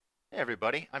Hey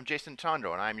everybody, I'm Jason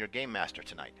Tondro and I'm your game master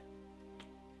tonight.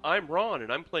 I'm Ron,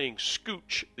 and I'm playing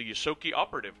Scooch, the Yosoki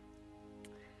operative.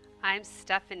 I'm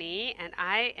Stephanie, and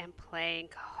I am playing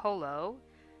Kaholo.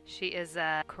 She is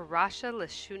a Karasha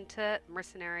Lashunta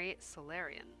mercenary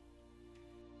Solarian.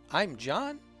 I'm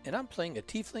John, and I'm playing a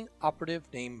tiefling operative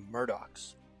named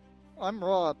Murdox. I'm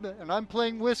Rob, and I'm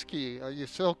playing Whiskey, a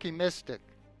Yosoki mystic.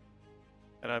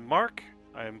 And I'm Mark.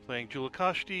 I am playing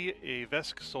Julakashti, a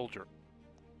Vesk soldier.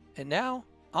 And now,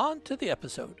 on to the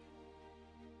episode.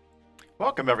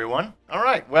 Welcome everyone. All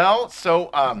right, well, so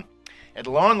at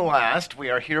long last, we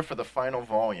are here for the final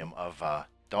volume of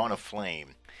Dawn of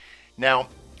Flame. Now,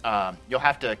 you'll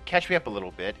have to catch me up a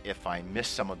little bit if I miss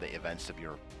some of the events of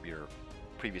your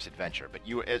previous adventure. But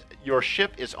your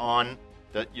ship is on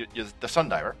the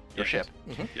Sundiver. Your ship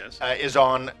Yes, is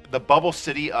on the bubble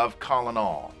city of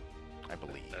Colonal, I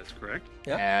believe. that's correct.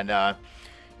 Yeah. And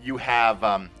you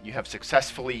have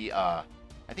successfully, I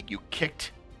think you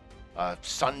kicked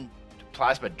Sun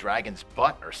Plasma Dragon's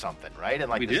butt or something, right? In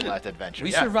like We this did. last adventure.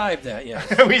 We Yeah. survived that, yes.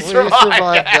 we We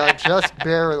survived. that just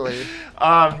barely.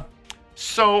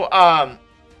 So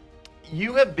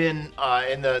you have been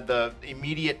in the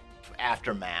immediate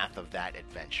aftermath of that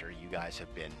adventure. You guys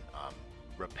have been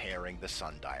repairing the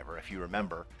Sundiver. If you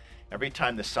remember, every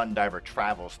time the Sundiver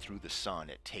travels through the sun,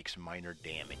 it takes minor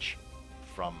damage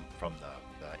from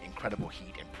the incredible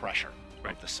heat and pressure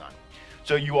of the sun.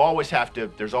 So you always have to.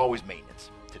 There's always maintenance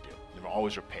to do. There are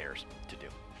always repairs to do.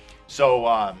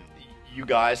 So you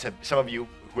guys have, some of you,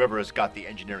 whoever has got the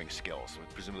engineering skills,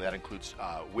 presumably that includes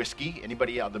Whiskey.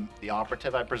 Anybody, the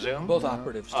operative, I presume. Both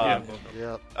operatives, too.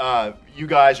 Yep. You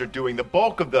guys are doing the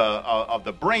bulk of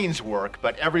the brains work,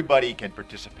 but everybody can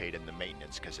participate in the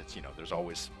maintenance because it's there's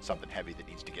always something heavy that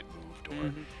needs to get moved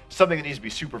or something that needs to be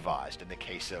supervised. In the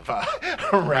case of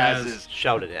Raz's,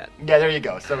 Shouted at. yeah, there you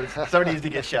go. Somebody needs to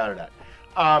get shouted at.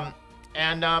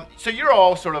 So you're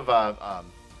all sort of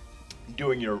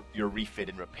doing your refit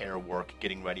and repair work,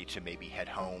 getting ready to maybe head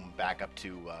home, back up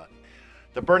to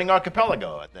the Burning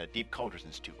Archipelago at the Deep Cultures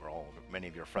Institute, where many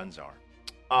of your friends are.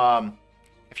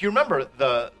 If you remember,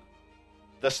 the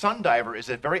Sundiver is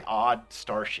a very odd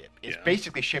starship. It's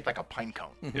basically shaped like a pine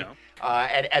cone, Yeah.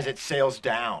 and as it sails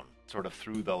down, sort of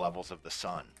through the levels of the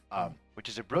sun, which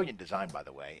is a brilliant design, by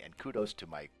the way. And kudos to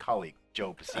my colleague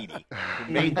Joe Piscini,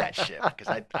 who made that ship, because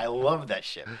I love that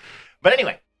ship. But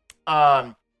anyway,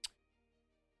 all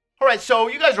right. So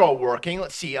you guys are all working.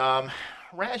 Let's see.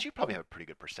 Raz, you probably have a pretty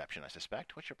good perception, I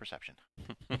suspect. What's your perception?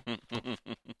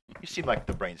 You seem like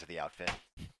the brains of the outfit.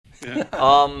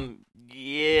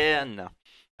 Yeah, no.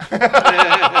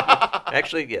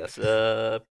 Actually, yes.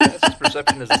 His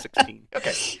perception is a 16.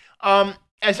 Okay.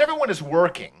 As everyone is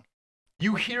working,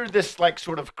 you hear this like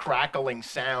sort of crackling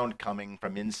sound coming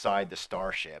from inside the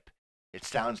starship. It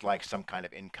sounds like some kind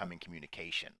of incoming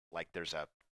communication, like there's a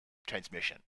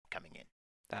transmission coming in.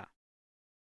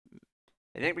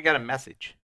 I think we got a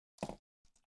message.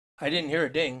 I didn't hear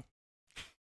a ding.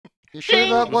 You sure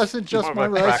that wasn't just More my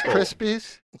of a Rice crackle.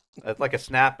 Krispies? Like a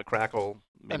snap, a crackle,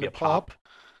 maybe And a a pop.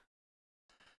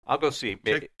 I'll go see.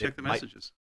 Check It the might-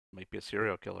 messages. Might be a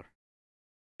serial killer.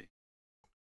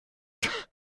 All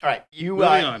right, you. Moving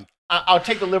on. I'll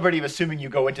take the liberty of assuming you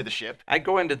go into the ship. I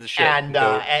go into the ship And,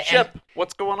 go, and- ship,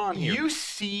 what's going on here? You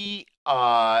see,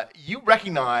 you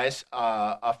recognize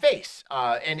a face,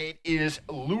 and it is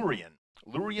Lurian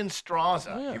Straza.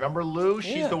 Oh, yeah. You remember Lou?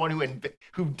 She's Yeah. the one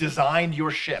who designed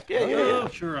your ship. Yeah. Oh,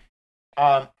 sure.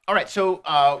 All right,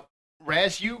 so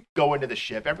Raz, you go into the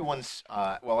ship. Everyone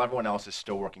else is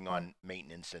still working on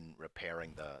maintenance and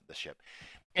repairing the ship,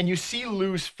 and you see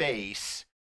Lou's face.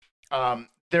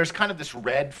 There's kind of this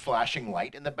red flashing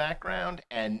light in the background,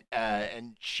 and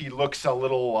she looks a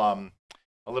little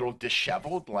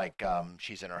disheveled, like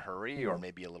she's in a hurry or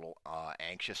maybe a little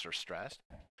anxious or stressed.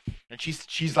 And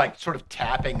she's like sort of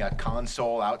tapping a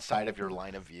console outside of your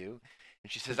line of view,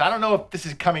 and she says, "I don't know if this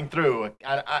is coming through.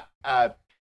 I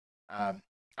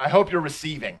hope you're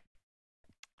receiving.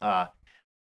 But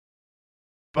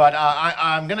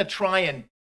I'm gonna try and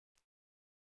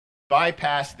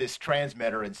bypass this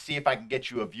transmitter and see if I can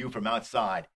get you a view from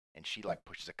outside." And she like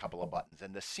pushes a couple of buttons,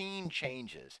 and the scene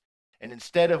changes. And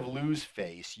instead of Lou's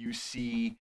face, you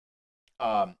see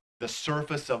the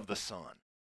surface of the sun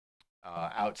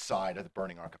outside of the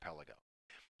Burning Archipelago.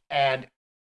 And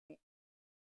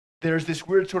there's this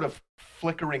weird sort of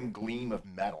flickering gleam of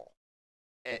metal.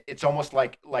 It's almost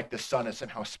like the sun is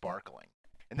somehow sparkling.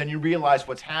 And then you realize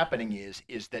what's happening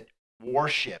is that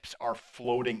warships are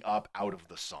floating up out of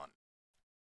the sun.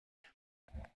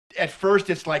 At first,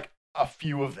 it's like a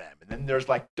few of them, and then there's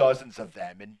like dozens of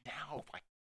them, and now like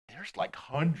there's like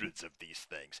hundreds of these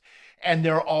things, and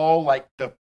they're all like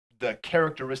the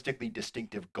characteristically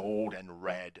distinctive gold and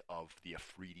red of the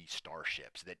Afridi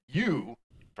starships that you,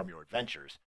 from your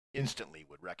adventures, instantly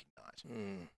would recognize.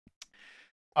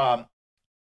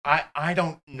 I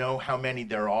don't know how many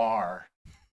there are,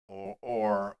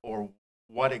 or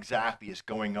what exactly is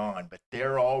going on, but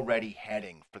they're already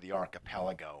heading for the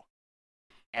archipelago,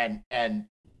 and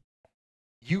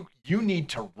you need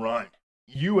to run.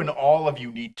 You and all of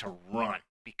you need to run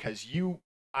because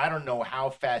I don't know how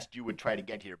fast you would try to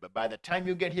get here, but by the time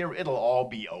you get here, it'll all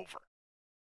be over.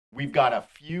 We've got a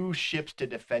few ships to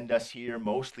defend us here,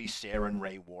 mostly Saren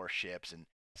Ray warships and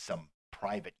some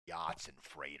private yachts and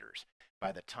freighters.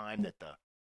 By the time that the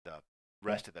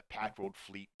rest of the Packworld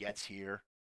fleet gets here,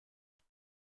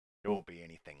 there won't be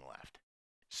anything left.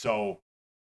 So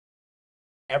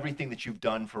everything that you've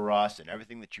done for us and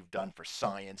everything that you've done for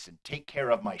science, and take care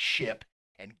of my ship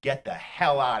and get the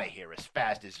hell out of here as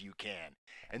fast as you can.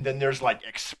 And then there's like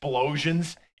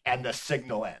explosions and the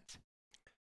signal ends.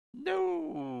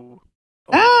 No.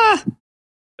 Ah!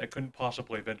 I couldn't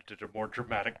possibly have ended at a more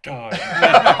dramatic time.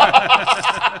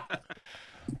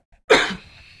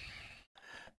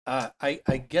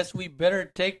 I guess we better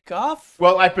take off.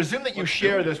 Well, I presume that you Let's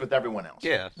share do it. this with everyone else.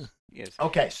 Yes.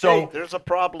 Okay, so Hey, there's a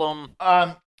problem.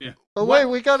 But wait,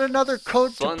 we got another coat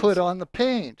to Sun's- put on the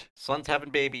paint. Son's having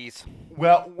babies.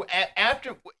 well,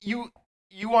 after you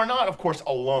are not, of course,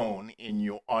 alone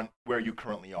on where you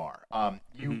currently are.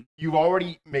 You've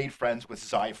already made friends with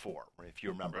Zyfor, if you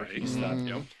remember. Right. He's,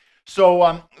 Yep. So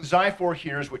Zyfor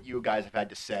hears what you guys have had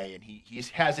to say, and he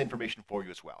has information for you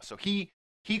as well. So he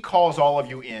calls all of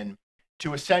you in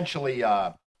to essentially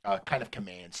a kind of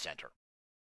command center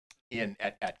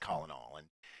at Colonal,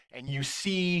 and you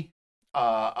see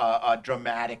a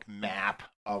dramatic map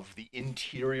of the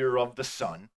interior of the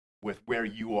sun with where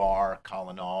you are,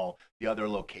 Colonal, the other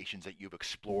locations that you've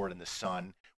explored in the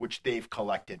sun, which they've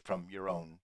collected from your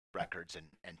own records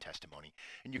and testimony.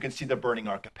 And you can see the burning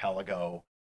archipelago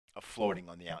floating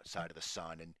on the outside of the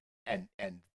sun, and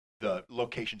the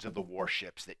locations of the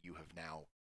warships that you have now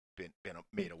been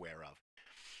made aware of.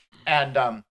 And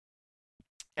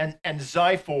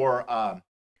Zyfor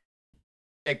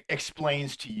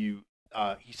explains to you.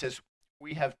 He says,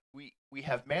 we have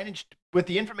managed, with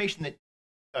the information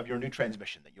of your new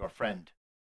transmission that your friend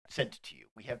sent to you,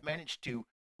 we have managed to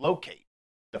locate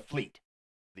the fleet,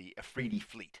 the Afridi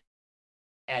fleet,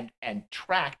 and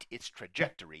tracked its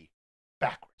trajectory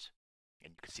backwards.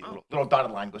 And you can see the little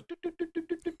dotted line goes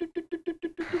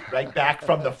right back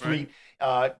from the fleet,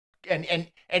 and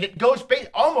it goes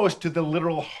almost to the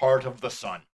literal heart of the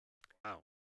sun. Wow.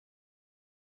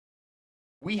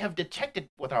 We have detected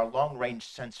with our long-range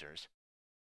sensors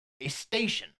a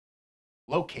station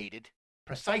located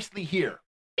precisely here.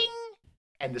 Bing!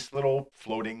 And this little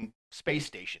floating space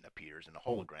station appears in a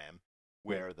hologram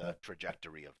where the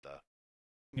trajectory of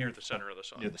Near the center of the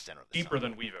sun. near the center of the Deeper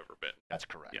sun. than we've ever been. That's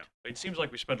correct. Yeah. It seems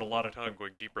like we spend a lot of time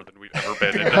going deeper than we've ever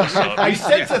been into the sun. I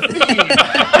sense a theme.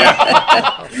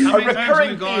 How A many times have recurring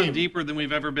we gone theme. deeper than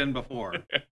we've ever been before?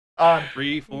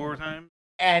 3, 4 times?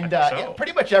 And I think so. yeah,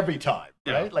 pretty much every time,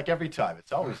 Yeah. right? Like every time,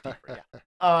 it's always deeper.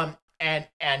 Yeah. And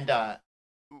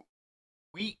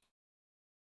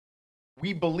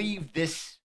we believe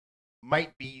this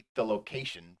might be the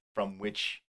location from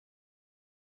which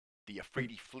the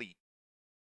Afridi fleet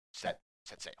set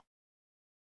sail.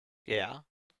 Yeah.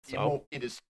 It won't- it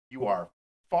is. You are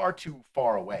far too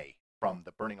far away from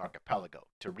the burning archipelago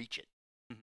to reach it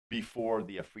before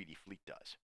the Afridi fleet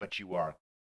does. But you are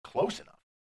close enough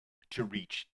to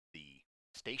reach the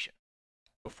station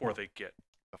Before they get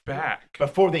back.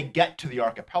 before they get to the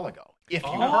archipelago. If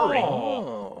you hurry,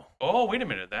 Oh, wait a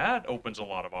minute. That opens a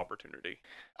lot of opportunity.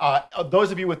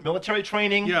 those of you with military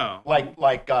training, Yeah. like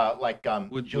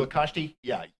Would- Julakashti,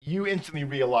 yeah, you instantly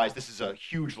realize this is a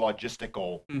huge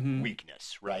logistical Mhm.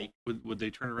 weakness, right? Would they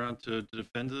turn around to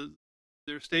defend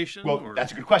their station? Well, or?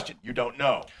 that's a good question. You don't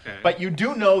know. Okay. But you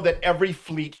do know that every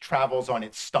fleet travels on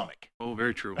its stomach, Oh,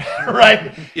 very true.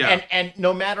 right? Yeah. And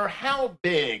no matter how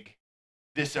big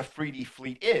this Afridi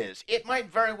fleet is, it might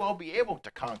very well be able to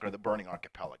conquer the burning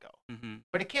archipelago. hmm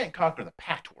But it can't conquer the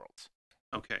Pact Worlds,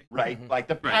 Okay. right? Mhm. Like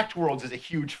the Right. Pact Worlds is a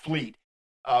huge fleet,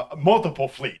 multiple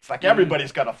fleets. Like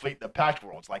everybody's got a fleet in the Pact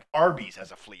Worlds. Like Arby's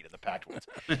has a fleet in the Pact Worlds.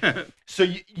 So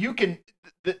you can,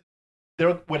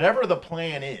 whatever the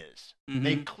plan is,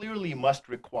 they Mhm. clearly must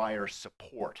require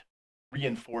support,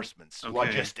 reinforcements, Okay.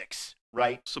 logistics,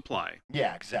 right? Supply.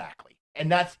 Yeah, exactly.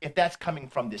 And if that's coming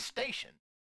from this station,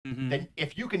 hmm then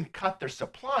if you can cut their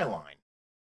supply line,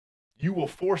 you will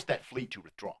force that fleet to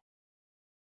withdraw.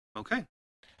 Okay.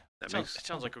 It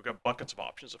sounds like we've got buckets of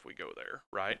options if we go there,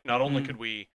 right? Not only could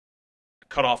we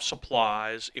cut off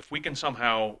supplies, if we can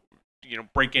somehow,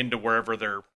 break into wherever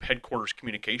their headquarters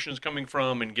communication is coming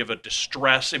from and give a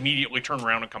distress, immediately turn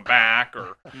around and come back,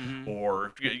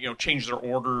 or change their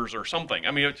orders or something.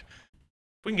 I mean, if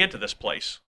we can get to this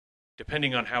place,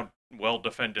 depending on how well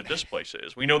defended this place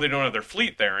is. We know they don't have their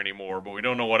fleet there anymore, but we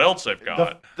don't know what else they've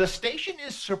got. The station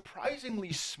is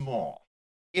surprisingly small.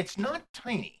 It's not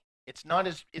tiny.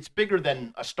 It's bigger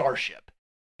than a starship,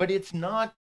 but it's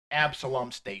not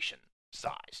Absalom Station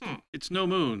sized. It's no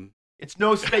moon. It's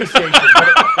no space station,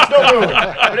 it's no moon,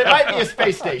 but it might be a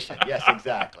space station. Yes,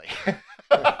 exactly.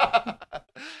 Yeah,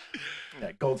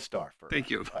 gold star for.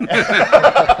 Thank you.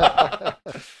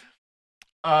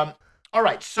 All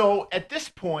right, so at this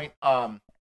point,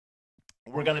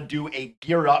 we're gonna do a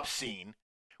gear up scene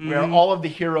where all of the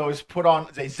heroes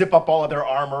they zip up all of their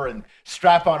armor and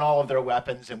strap on all of their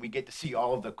weapons, and we get to see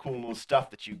all of the cool little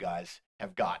stuff that you guys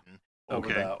have gotten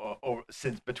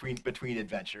since between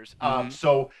adventures.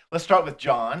 So let's start with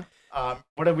John.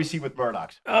 What did we see with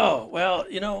Murdoch's? Oh, well,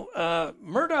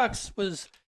 Murdoch's was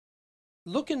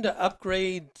looking to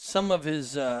upgrade some of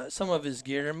his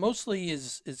gear, mostly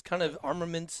his kind of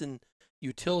armaments and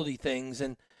utility things.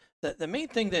 And the main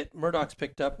thing that Murdoch's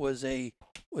picked up was a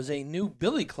new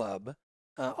billy club,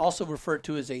 also referred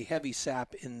to as a heavy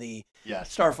sap in the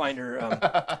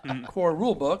Starfinder core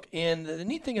rulebook. And the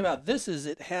neat thing about this is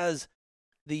it has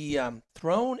the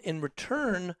throne and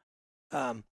return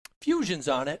fusions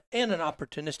on it, and an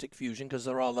opportunistic fusion, because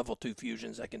they're all level 2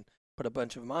 fusions. I can put a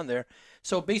bunch of them on there.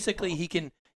 So basically he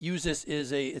can use this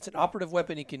it's an operative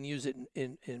weapon. He can use it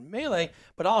in melee,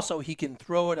 but also he can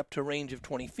throw it up to a range of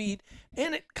 20 feet,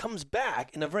 and it comes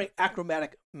back in a very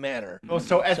acrobatic manner. Oh,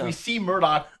 so we see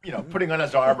Murdoch, putting on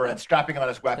his armor and strapping on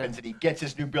his weapons, and he gets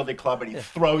his new billy club and he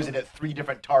throws it at 3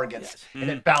 different targets, and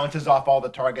it bounces off all the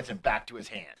targets and back to his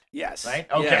hand. Yes. Right?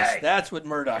 Okay. Yes, that's what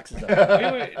Murdoch's is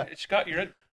about. Wait, Scott,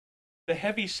 the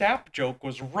heavy sap joke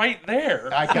was right there.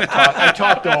 I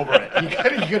talked over it.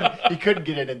 He couldn't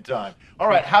get it in time. All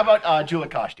right, how about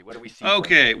Julakashti? What do we see?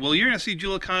 Okay, well, you're going to see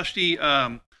Julakashti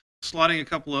slotting a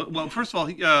couple of... Well, first of all,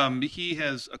 he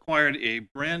has acquired a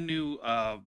brand new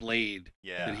blade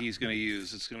that he's going to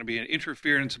use. It's going to be an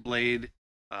interference blade,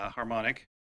 harmonic.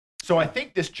 So I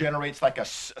think this generates like a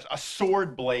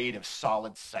sword blade of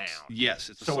solid sound. Yes,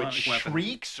 it's a sonic weapon. So it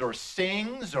shrieks or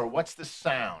sings, or what's the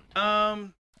sound?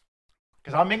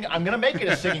 Because I'm going to make it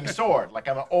a singing sword, like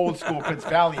I'm an old school Prince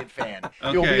Valiant fan.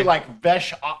 Okay. You'll be like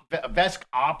Vesk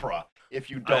opera if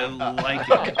you don't. I like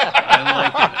it. I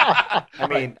like it. I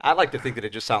mean, I like to think that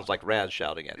it just sounds like Raz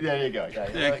shouting it. There you go.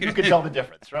 Yeah. You can tell the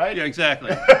difference, right? Yeah, exactly.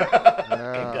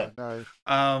 Yeah, nice.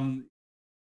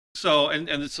 So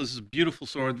this is a beautiful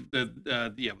sword,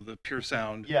 the pure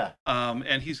sound. Yeah.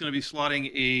 And he's going to be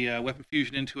slotting a weapon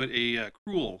fusion into it, a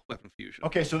cruel weapon fusion.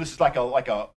 Okay, so this is like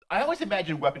a. I always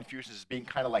imagine weapon fusions as being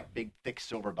kind of like big, thick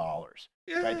silver dollars,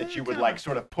 right? That you would like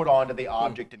sort of put onto the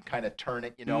object and kind of turn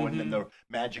it, and then the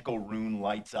magical rune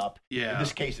lights up. Yeah. In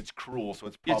this case, it's cruel, so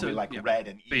it's probably red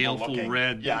and evil baleful looking.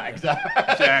 red. Yeah,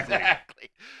 exactly.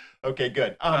 Okay,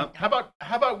 good. How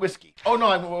about whiskey? Oh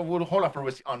no, we'll hold off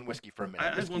on whiskey for a minute.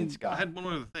 I had one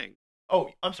other thing. Oh,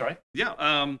 I'm sorry.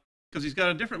 Yeah, because he's got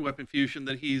a different weapon fusion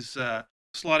that he's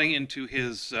slotting into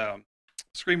his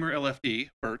Screamer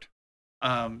LFD, Bert.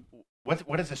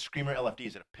 What is a Screamer LFD?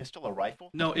 Is it a pistol, a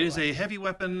rifle? No, it is a heavy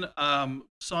weapon,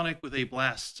 sonic with a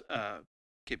blast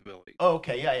capability. Oh,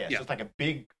 okay, yeah. So it's like a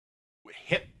big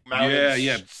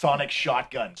hip-mounted sonic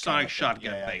shotgun. Sonic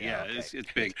shotgun thing, okay. It's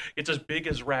big. It's as big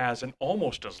as Raz and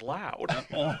almost as loud.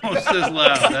 Almost as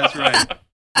loud, that's right.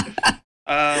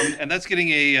 And that's getting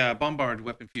a bombard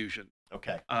weapon fusion.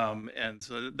 Okay. And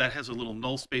so that has a little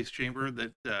null space chamber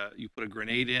that you put a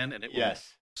grenade in, and it will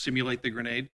simulate the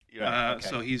grenade. Yeah, okay.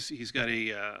 So he's got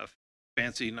a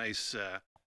fancy, nice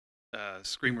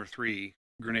Screamer 3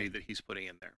 grenade that he's putting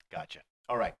in there. Gotcha.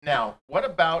 All right. Now, what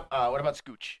about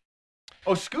Scooch?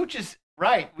 Oh, Scooch is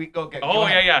right. We go. Oh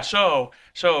yeah. So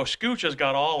Scooch has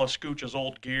got all of Scooch's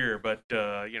old gear, but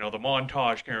the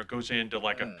montage kind of goes into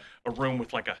like a room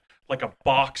with like a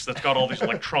box that's got all these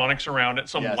electronics around it,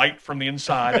 some light from the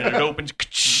inside, and it opens,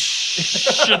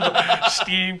 and the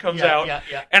steam comes out,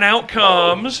 and out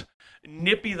comes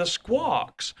Nippy the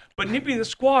Squawks. But Nippy the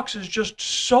Squawks is just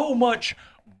so much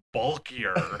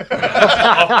bulkier,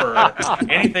 tougher,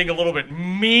 anything a little bit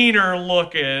meaner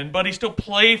looking, but he still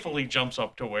playfully jumps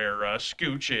up to where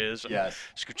Scooch is. Yes.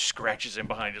 Scooch scratches him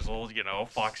behind his little,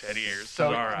 fox head ears. So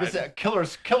all right. this is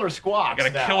killer squawks. I got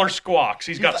a now. killer squawks.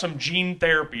 He's got like- some gene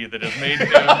therapy that has made him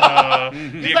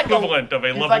the like equivalent of a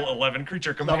level like 11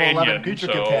 creature level companion. 11 creature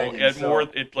companion,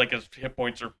 His hit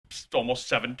points are almost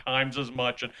 7 times as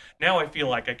much, and now I feel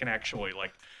like I can actually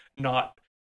not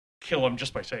kill him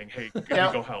just by saying, "Hey,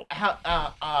 Now, go help."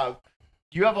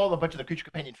 Do you have a bunch of the creature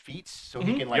companion feats, so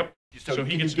he can Yep. So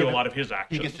he can gets you to do give a him- lot of his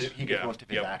actions. He gets most of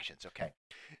his Yep. actions. Okay.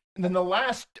 And then the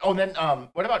last. Oh, then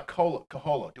what about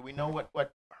Kaholo? Do we know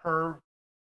what her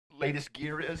latest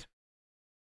gear is?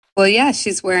 Well, yeah,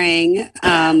 she's wearing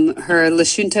her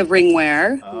Lashunta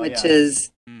ringwear, Oh, which yeah.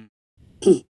 is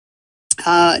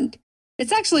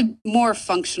it's actually more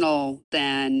functional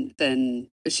than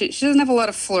she doesn't have a lot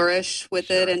of flourish with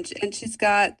Sure. it, and she's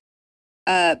got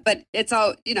but it's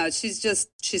all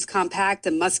she's compact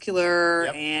and muscular,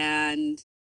 Yep. and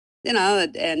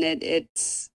and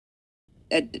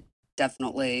it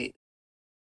definitely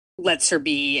lets her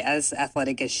be as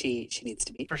athletic as she needs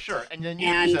to be. For sure. And then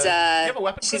And do you have a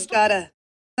weapon she's crystal? got a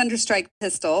Thunderstrike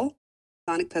pistol,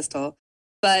 sonic pistol,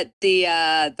 but the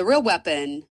real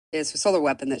weapon is her solar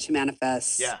weapon that she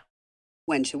manifests Yeah.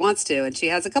 when she wants to, and she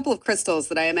has a couple of crystals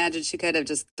that I imagine she kind of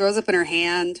just throws up in her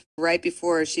hand right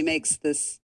before she makes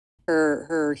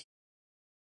her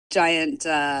giant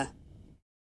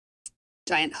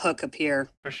hook appear.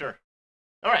 For sure.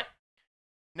 All right.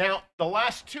 Now, the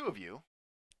last two of you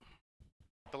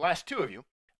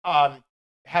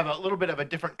have a little bit of a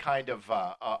different kind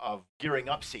of gearing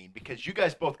up scene because you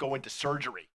guys both go into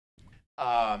surgery.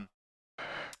 And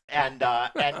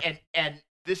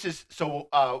this is so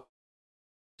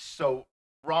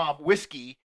Rob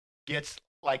Whiskey gets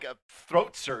like a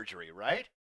throat surgery, right?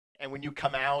 And when you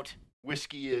come out,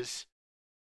 Whiskey is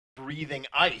breathing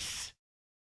ice.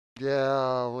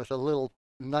 Yeah, with a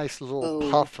nice little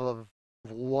Oh. puff of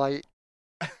white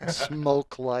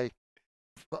smoke like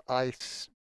ice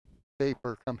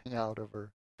vapor coming out of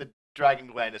her. The dragon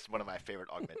gland is one of my favorite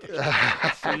augmentations.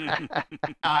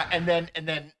 And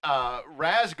then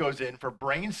Raz goes in for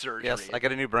brain surgery. Yes, I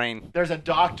got a new brain. There's a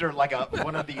doctor, like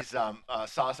one of these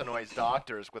Sasanoids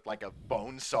doctors with like a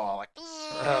bone saw, like,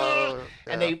 Oh,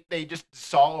 and yeah. they just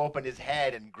saw open his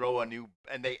head and grow a new,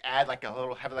 and they add like a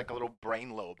little brain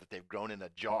lobe that they've grown in a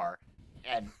jar,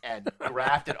 and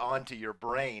graft it onto your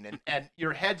brain, and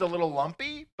your head's a little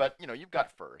lumpy, but you've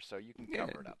got fur, so you can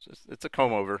cover it up. It's a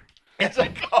comb over. It's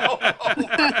like, oh,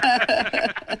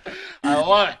 I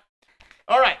love it.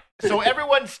 All right, so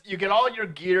you get all your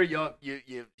gear,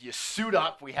 you suit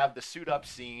up. We have the suit up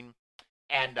scene,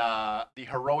 and the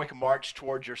heroic march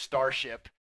towards your starship.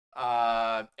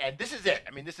 And this is it.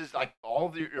 I mean, this is like all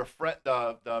of your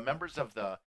the members of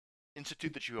the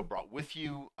institute that you have brought with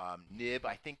you. Nib,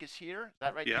 I think, is here. Is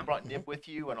that right? Yeah. You brought Nib with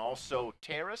you, and also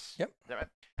Terrace. Yep. Is that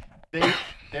right?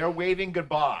 They're waving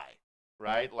goodbye,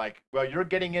 right? Like, well, you're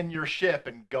getting in your ship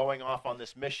and going off on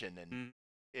this mission, and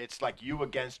it's like you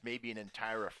against maybe an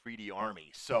entire Afridi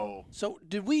army. So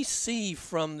did we see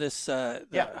from this the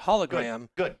Yeah, hologram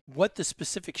good. what the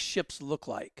specific ships look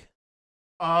like?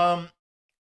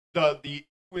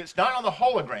 It's not on the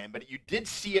hologram, but you did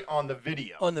see it on the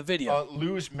video. On the video.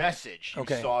 Lou's message. You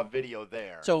Okay. saw a video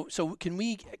there. So can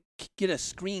we get a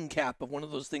screen cap of one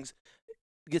of those things,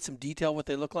 get some detail what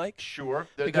they look like? Sure.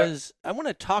 Because I want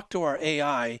to talk to our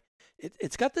AI.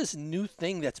 It's got this new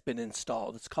thing that's been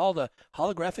installed. It's called a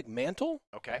holographic mantle.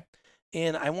 Okay.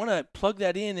 And I want to plug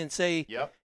that in and say,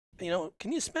 Yep.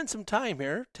 Can you spend some time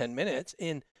here, 10 minutes,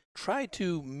 and try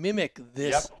to mimic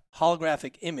this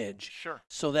holographic image Sure.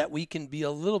 so that we can be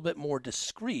a little bit more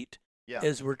discreet Yeah.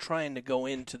 as we're trying to go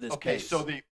into this Okay. base. So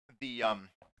the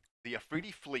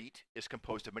Afridi fleet is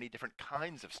composed of many different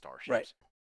kinds of starships. Right.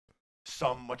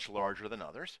 Some much larger than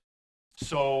others.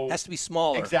 So has to be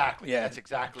smaller. exactly. Yeah. That's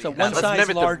exactly. So it. one Let's size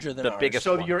mimic larger than the ours. biggest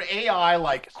So one. your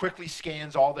AI quickly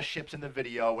scans all the ships in the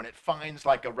video, and it finds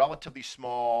like a relatively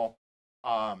small,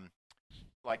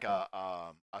 like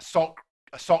a salt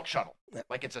shuttle. Yep.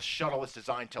 Like it's a shuttle that's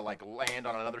designed to land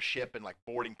on another ship and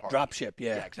boarding parties. Drop ship,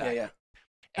 yeah. Yeah, exactly. Yeah.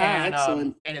 And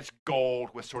excellent. and it's gold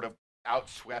with sort of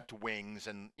outswept wings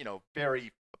and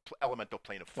very elemental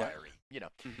plane of fiery.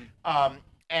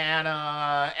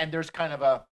 And there's kind of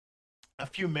a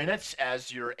few minutes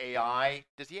as your AI.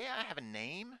 Does the AI have a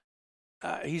name?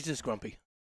 He's just grumpy.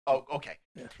 Oh, okay.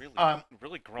 It's really,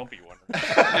 really grumpy one.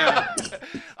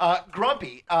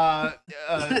 Grumpy.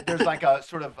 There's like a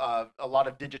sort of a lot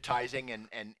of digitizing,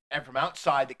 and from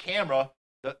outside the camera,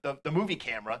 the movie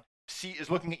camera is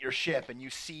looking at your ship, and you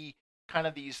see kind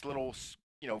of these little,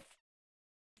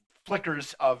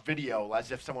 flickers of video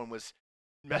as if someone was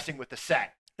messing with the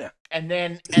set. Yeah. And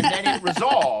then it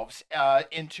resolves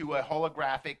into a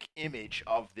holographic image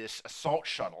of this assault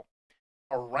shuttle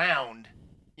around,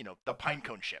 the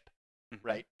Pinecone ship,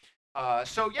 right?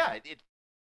 So yeah, it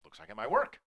looks like it might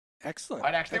work. Excellent.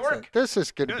 Might actually work. This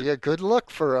is going to be a good look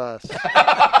for us.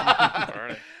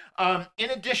 In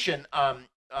addition,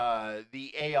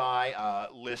 the AI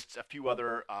lists a few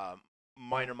other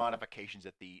minor modifications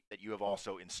that you have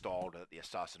also installed, that the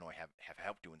Assassinoi have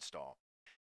helped to install.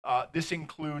 This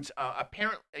includes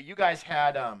apparently you guys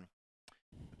had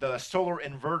the solar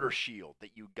inverter shield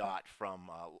that you got from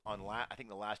I think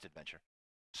the last adventure.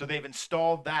 So they've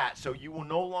installed that, so you will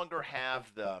no longer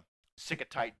have the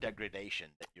Sikatite degradation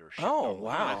that you're ship Oh, normally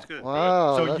wow. has. That's good.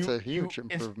 Wow, So that's a huge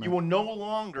improvement. You will no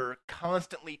longer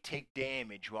constantly take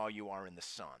damage while you are in the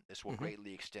sun. This will Mhm.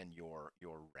 greatly extend your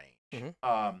range.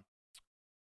 Mhm.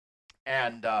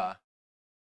 And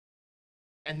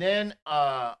then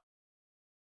I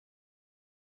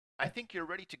think you're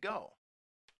ready to go.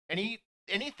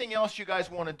 Anything else you guys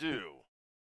want to do?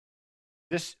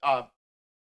 This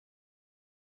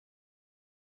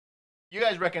you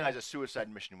guys recognize a suicide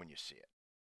mission when you see it.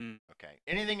 Okay.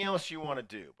 Anything else you want to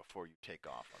do before you take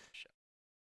off on the ship?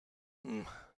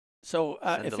 So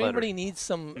Send if a letter. anybody needs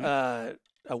some a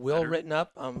will Letter. written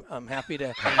up, I'm happy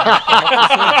to help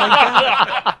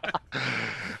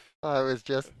I was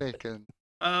just thinking.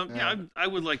 Yeah, I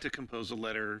would like to compose a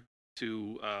letter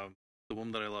to the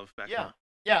woman that I love back home.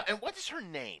 Yeah. And what is her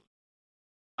name?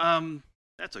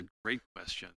 That's a great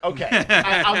question. Okay.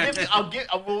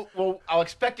 I'll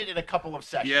expect it in a couple of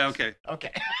sessions. Yeah, okay.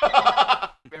 Okay.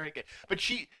 Very good. But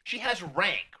she has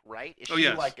rank, right? Is Oh, she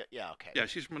yes. like okay. Yeah,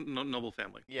 she's from a noble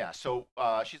family, Yeah, so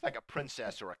she's like a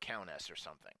princess or a countess or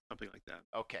something. something like that.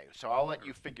 Okay, so I'll let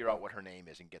you figure out what her name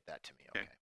is and get that to me. Okay. Okay.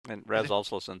 And Raz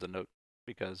also sends a note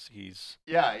because he's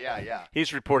Yeah.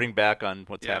 he's reporting back on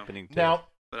what's Yeah. happening. Now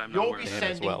But I'm not you'll aware be of him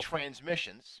that. as sending well.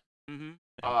 transmissions Mm-hmm.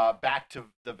 back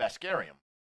to the Vescarium.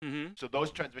 Mm-hmm. So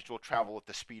those transmissions will travel at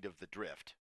the speed of the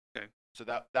drift. Okay. So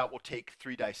that will take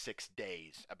 3-6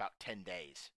 days, about 10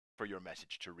 days, for your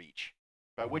message to reach.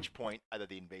 By which point, either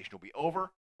the invasion will be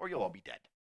over or you'll all be dead.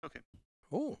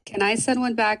 Ooh. Can I send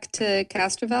one back to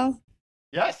Castrovel?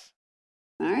 Yes.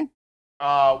 All right.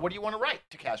 What do you want to write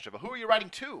to Castrova? Who are you writing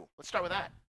to? Let's start with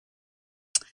that.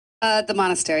 The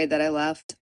monastery that I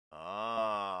left.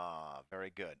 Ah, very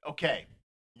good. Okay.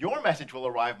 Your message will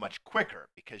arrive much quicker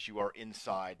because you are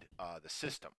inside the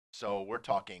system. So we're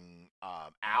talking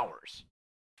hours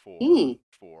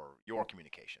for your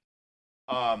communication.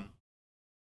 Do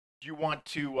you want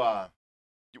to?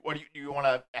 Do you want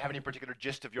to have any particular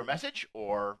gist of your message,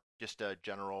 or just a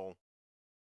general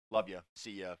 "love you,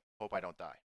 see ya, hope I don't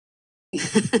die"?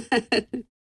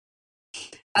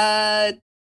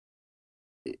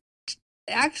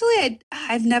 Actually,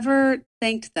 I've never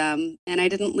thanked them, and I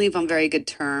didn't leave on very good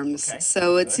terms. Okay,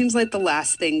 So it good. seems like the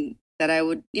last thing that I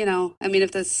would, I mean,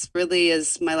 if this really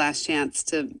is my last chance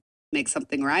to make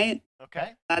something right,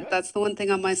 Okay. good. that's the one thing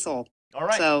on my soul. All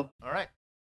right. So All right.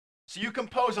 So you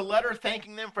compose a letter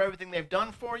thanking them for everything they've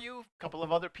done for you. A couple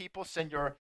of other people send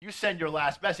your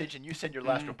last message and you send your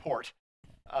last report.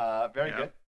 Very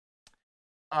good.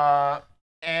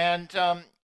 And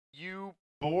you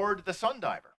board the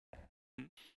Sundiver.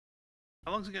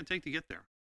 How long is it going to take to get there?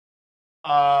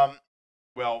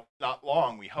 Well, not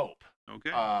long, we hope.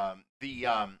 Okay.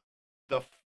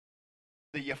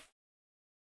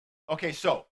 Okay,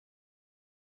 so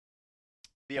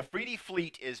the Afridi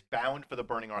fleet is bound for the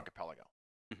Burning Archipelago,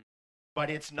 but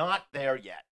it's not there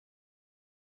yet.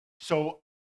 So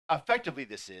effectively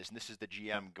this is the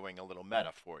GM going a little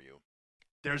meta for you,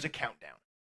 there's a countdown.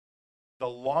 The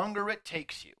longer it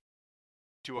takes you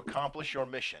to accomplish your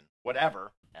mission,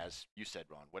 whatever, as you said,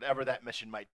 Ron, whatever that mission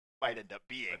might end up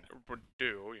being,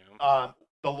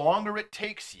 the longer it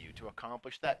takes you to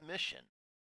accomplish that mission,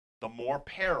 the more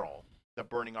peril the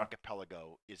Burning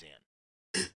Archipelago is in.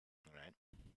 All right?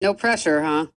 no pressure,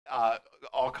 huh?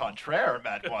 Au contraire,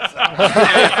 mademoiselle.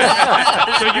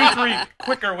 So you three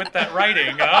quicker with that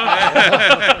writing,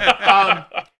 huh?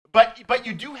 But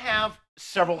you do have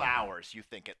several hours, you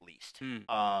think, at least.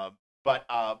 But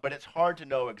it's hard to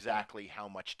know exactly how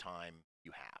much time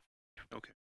you have.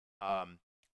 Okay.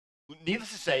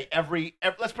 Needless to say,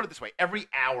 let's put it this way: every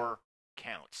hour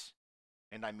counts,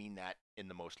 and I mean that in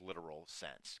the most literal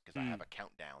sense, because I have a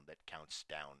countdown that counts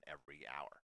down every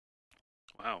hour.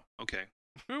 Wow. Okay.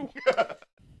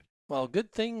 Well,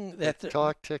 good thing that Tick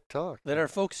tock. that our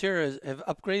folks here have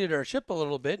upgraded our ship a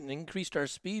little bit and increased our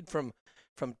speed from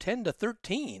from 10 to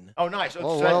 13. Oh, nice.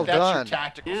 Oh, So well that's your done.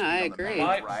 tactical Yeah, speed I on the agree.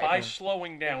 map, By right?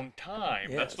 slowing down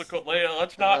time. Yes.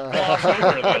 Let's not gloss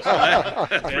over this.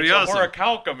 That's pretty It's awesome. a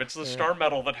orichalcum. It's the star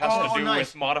metal that has to do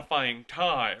nice. with modifying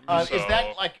time. Is so-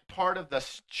 that like part of the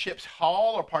ship's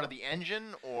hull or part of the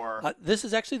engine or? This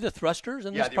is actually the thrusters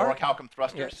in Yeah, this the part. orichalcum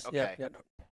thrusters. Yes. Okay. Yeah.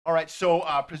 All right. So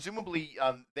presumably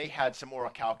they had some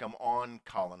orichalcum on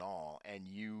Colonal, and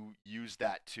you used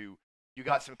that to. You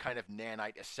got some kind of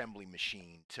nanite assembly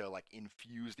machine to like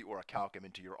infuse the orichalcum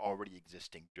into your already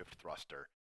existing drift thruster,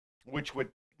 which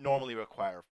would normally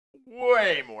require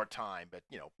way more time. But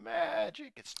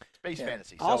magic. It's space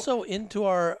fantasy. So, Also into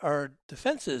our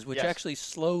defenses, which Yes. actually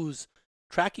slows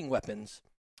tracking weapons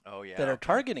oh yeah. that are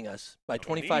targeting us by What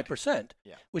we need. 25%.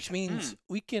 Yeah. Which means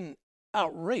we can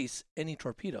outrace any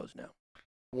torpedoes now.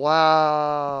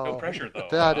 Wow. No pressure, though.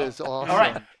 That is awesome. All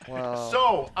right. Wow.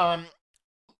 So,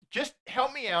 just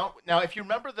help me out now. If you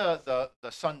remember the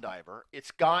Sundiver,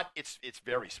 it's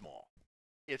very small.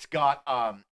 It's got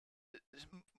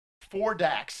 4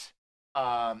 decks,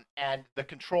 and the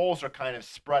controls are kind of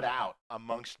spread out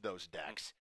amongst those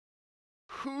decks.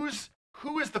 Who is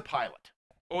the pilot?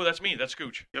 Oh, that's me. That's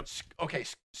Scooch. Yep. Okay,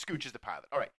 Scooch is the pilot.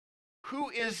 All right. Who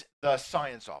is the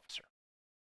science officer?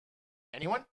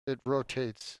 Anyone? It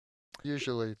rotates.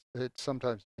 Usually, it's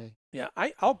sometimes me. Yeah,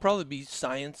 I'll probably be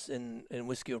science, and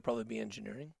Whiskey will probably be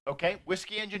engineering. Okay,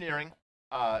 Whiskey Engineering.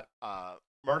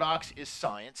 Murdoch's is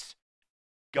science.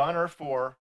 Gunner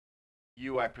for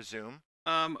you, I presume.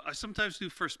 I sometimes do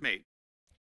first mate.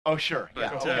 Oh, sure.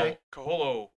 Yeah. But, Okay.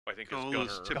 Kaholo, I think,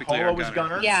 Kaholo's is Gunner. typically Kaholo our was gunner.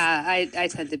 gunner. Yeah, I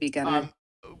tend to be gunner.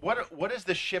 What is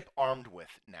the ship armed with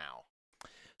now?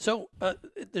 So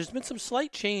there's been some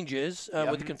slight changes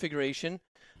with the configuration.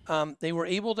 They were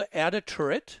able to add a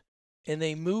turret, and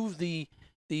they moved the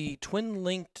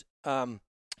twin-linked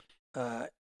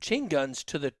chain guns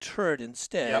to the turret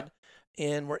instead,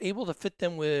 and were able to fit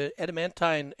them with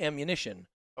adamantine ammunition,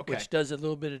 Okay. which does a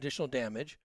little bit additional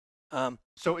damage.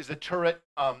 So is the turret?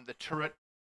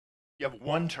 You have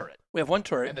one turret, We have one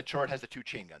turret. and the turret has the 2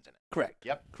 chain guns in it. Correct.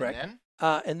 Yep. Correct. And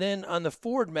And then on the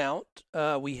forward mount,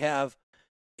 we have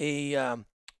a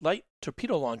light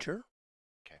torpedo launcher.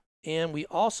 Okay. And we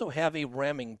also have a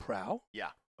ramming prow.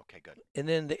 yeah. Okay. Good. And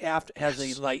then the aft has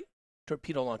a light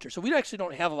torpedo launcher. So we actually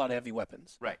don't have a lot of heavy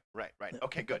weapons. Right. Yeah.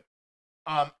 Okay. Good.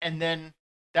 And then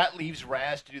that leaves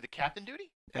Raz to do the captain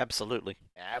duty. Absolutely.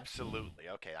 Absolutely.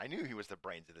 Okay. I knew he was the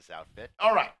brains of this outfit.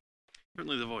 All right.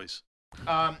 Certainly the voice.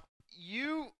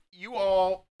 You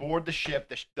all board the ship.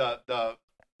 This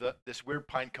weird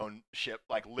pinecone ship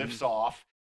like lifts off,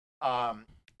 and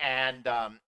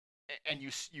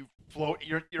you float.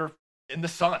 You're in the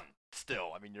sun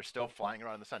still. I mean, you're still flying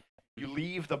around in the sun. You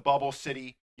leave the bubble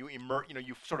city. You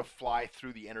you sort of fly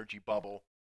through the energy bubble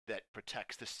that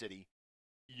protects the city.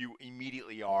 You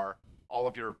immediately are all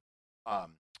of your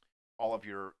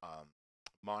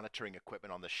monitoring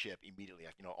equipment on the ship immediately,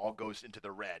 all goes into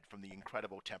the red from the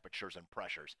incredible temperatures and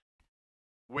pressures.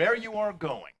 Where you are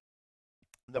going,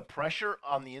 the pressure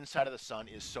on the inside of the sun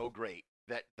is so great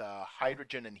that the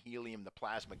hydrogen and helium, the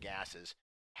plasma gases,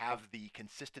 have the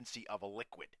consistency of a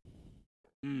liquid.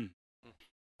 We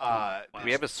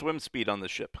have a swim speed on the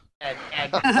ship. And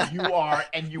you are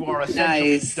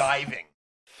essentially Nice. diving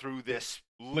through this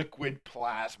liquid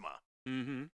plasma.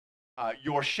 Mm-hmm.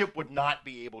 Your ship would not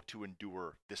be able to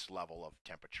endure this level of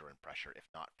temperature and pressure if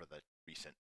not for the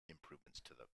recent improvements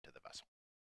to the vessel.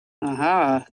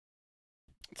 Aha.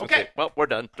 It's Okay. Well, we're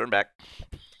done. Turn back.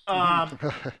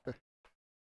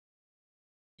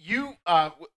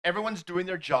 Everyone's doing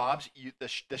their jobs.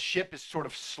 The ship is sort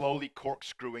of slowly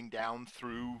corkscrewing down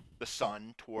through the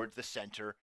sun towards the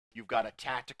center. You've got a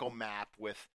tactical map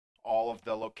with all of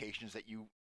the locations that you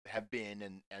have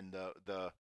been and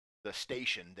the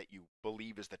station that you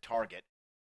believe is the target.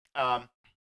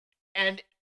 And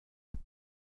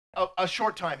a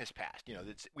short time has passed.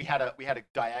 We had a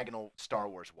diagonal Star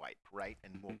Wars wipe, right?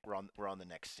 And we're on the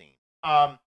next scene.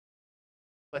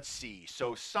 Let's see.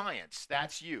 So science,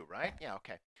 that's you, right? Yeah,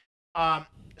 okay.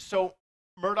 So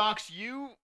Murdoch's,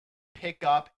 you pick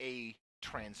up a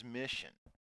transmission,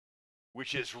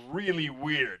 which is really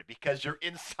weird because you're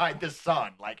inside the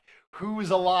sun. Like, who's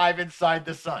alive inside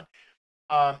the sun?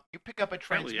 You pick up a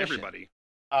Apparently transmission. everybody.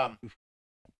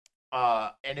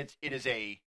 And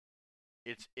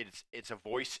it's a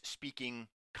voice speaking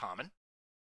common.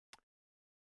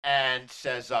 And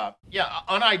says,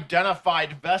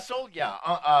 unidentified vessel.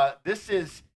 Yeah, this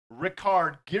is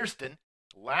Rickard Gearston,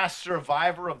 last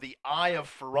survivor of the Eye of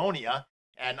Feronia,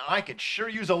 and I could sure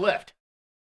use a lift.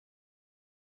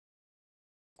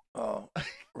 Oh,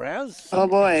 Raz? Oh,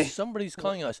 boy. Somebody's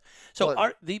calling us. So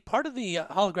What? the part of the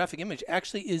holographic image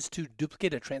actually is to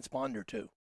duplicate a transponder too.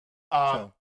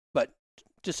 But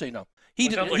just so you know, he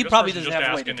This probably person's doesn't just have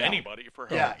a way to asking tell. anybody for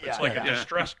help. Yeah, It's yeah, like yeah. a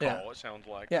distress Yeah. call. It sounds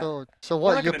like. Yeah. So We're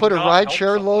what? not You gonna put a not help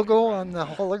rideshare somebody, logo right? on the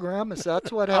hologram? Is that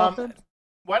what happened?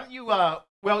 Why don't you?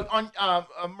 Well, on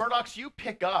Murdoch's, you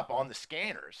pick up on the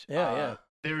scanners. Yeah.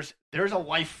 There's a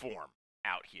life form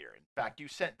out here. In fact, you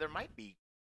said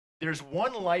there's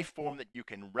one life form that you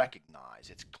can recognize.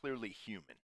 It's clearly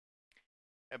human.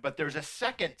 But there's a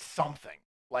second something,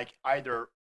 like either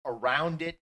around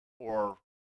it or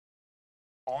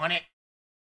on it,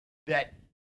 that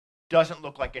doesn't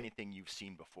look like anything you've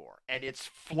seen before. And it's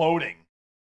floating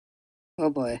Oh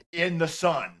boy. in the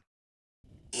sun,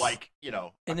 like,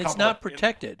 And it's not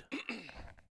protected.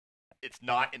 It's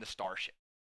not in a starship.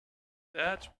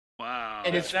 That's wow.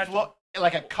 And it's That's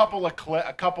like a couple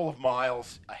of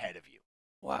miles ahead of you.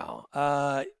 Wow.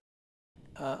 Can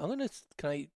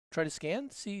I try to scan?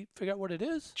 Figure out what it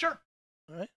is? Sure.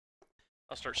 All right.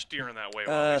 I'll start steering that way.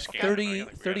 While we scan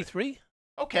 33.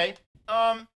 Okay.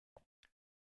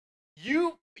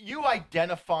 You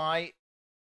identify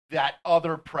that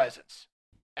other presence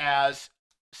as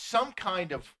some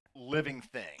kind of living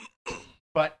thing,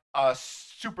 but a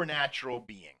supernatural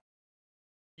being.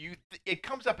 It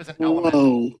comes up as an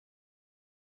elemental.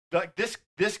 Whoa.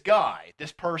 This guy,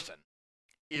 this person,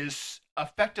 is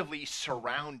effectively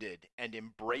surrounded and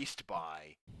embraced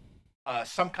by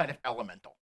some kind of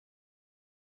elemental.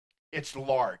 It's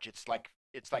large. It's like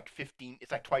 15.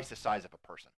 It's like twice the size of a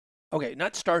person. Okay,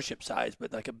 not starship size,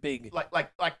 but like a big. Like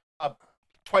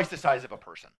twice the size of a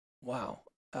person. Wow.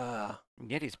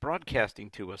 Yet he's broadcasting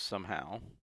to us somehow.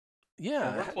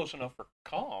 Yeah. We're close enough for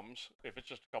comms if it's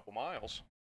just a couple miles.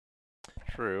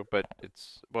 True, but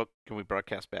can we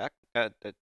broadcast back?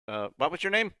 What was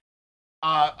your name?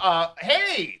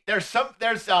 Hey, there's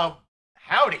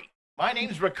howdy. My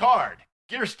name's Ricard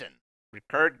Gearston.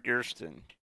 Ricard Gearston.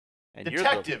 And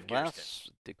Detective you're the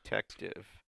last detective.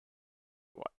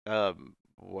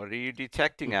 What are you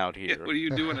detecting out here? What are you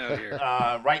doing out here?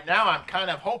 Right now, I'm kind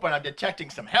of hoping I'm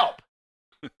detecting some help.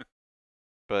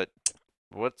 But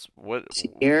what?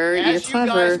 You're As you clever.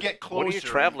 guys get closer, What are you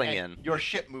traveling and in? Your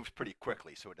ship moves pretty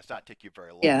quickly, so it does not take you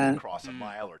very long Yeah. to cross a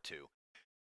mile or two.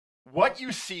 What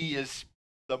you see is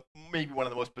maybe one of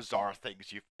the most bizarre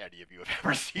things any of you have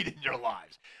ever seen in your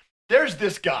lives. There's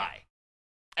this guy,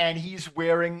 and he's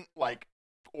wearing like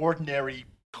ordinary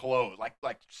clothes, like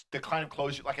the kind of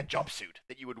clothes like a jumpsuit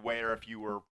that you would wear if you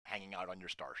were hanging out on your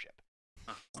starship.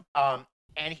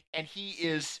 And he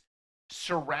is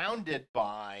surrounded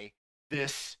by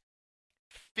this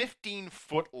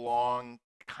 15-foot long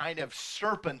kind of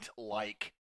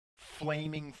serpent-like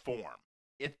flaming form.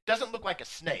 It doesn't look like a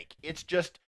snake. It's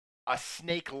just a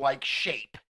snake-like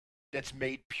shape that's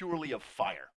made purely of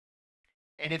fire.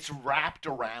 And it's wrapped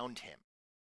around him.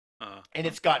 And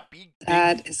it's got big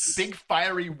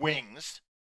fiery wings.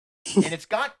 And it's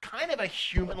got kind of a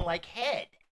human-like head,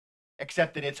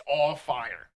 except that it's all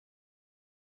fire.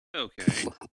 Okay.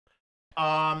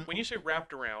 When you say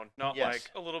wrapped around, not Yes. like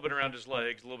a little bit around his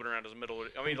legs, a little bit around his middle.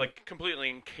 I mean, like completely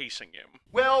encasing him.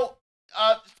 Well,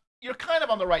 you're kind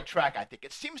of on the right track, I think.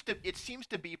 It seems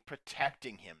to be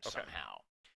protecting him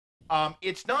somehow.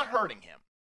 It's not hurting him,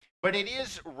 but it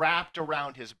is wrapped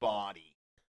around his body,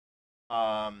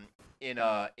 in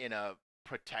a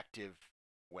protective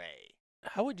way.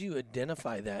 How would you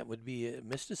identify that? Would be a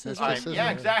mysticism? Mysticism.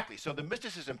 Yeah, exactly. So the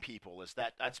mysticism people is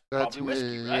that's That's probably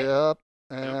whiskey, me. right? Yep.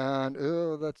 And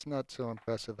that's not so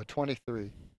impressive. A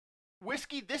 23.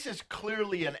 Whiskey, this is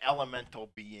clearly an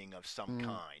elemental being of some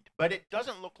kind, but it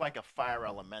doesn't look like a fire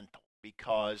elemental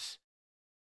because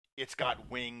it's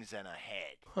got wings and a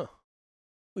head. Huh.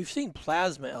 We've seen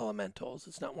plasma elementals.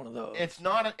 It's not one of those. It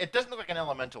doesn't look like an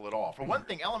elemental at all. For one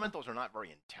thing, elementals are not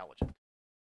very intelligent.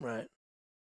 Right.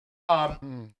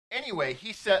 Anyway,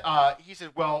 he said,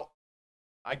 well,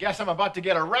 I guess I'm about to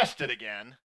get arrested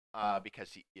again,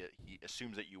 because he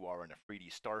assumes that you are in a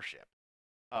 3D starship.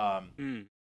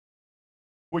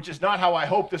 Which is not how I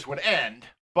hope this would end,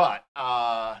 but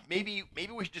maybe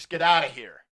we should just get out of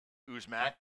here,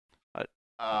 Uzmat.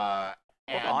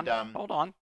 Hold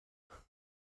on.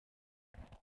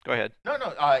 Go ahead. No.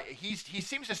 He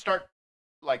seems to start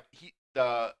like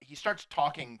he starts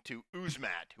talking to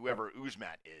Uzmat, whoever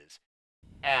Uzmat is,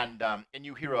 and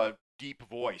you hear a deep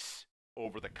voice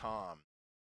over the comm.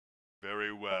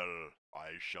 Very well,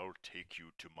 I shall take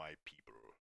you to my people.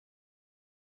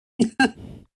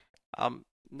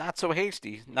 Not so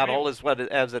hasty. Not all is what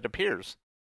as it appears.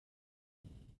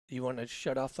 You want to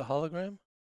shut off the hologram?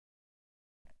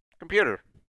 Computer,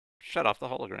 Shut off the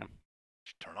hologram.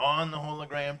 Turn on the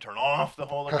hologram. Turn off the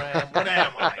hologram. What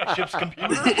am I? Ship's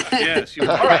computer? Yes, you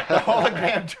All are. right, the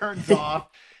hologram turns off,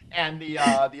 and the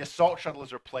assault shuttle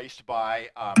is replaced by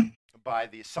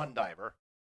the Sundiver,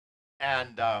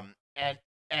 and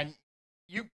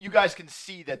you guys can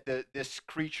see that this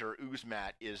creature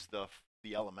Uzmat is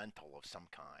the elemental of some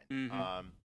kind. Mhm.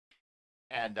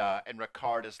 And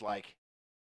Ricard is like,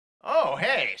 oh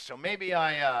hey, so maybe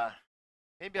I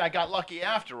got lucky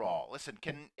after all. Listen,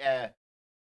 can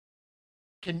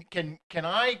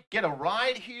I get a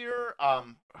ride here?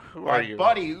 Who are My you?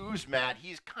 buddy Uzmat,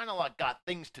 he's kind of like got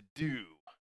things to do,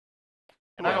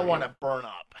 and I Who don't are want you? to burn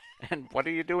up. And what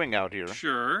are you doing out here?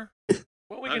 Sure.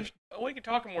 Well, we can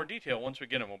talk in more detail once we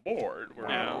get him aboard. We're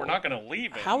not going to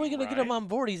leave him. How are we going to get him right? on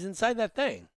board? He's inside that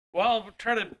thing. Well, we'll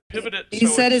try to pivot it. He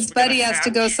so said it's his buddy gonna has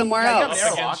to go hatch somewhere Yeah, you else.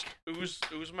 have up an airlock. against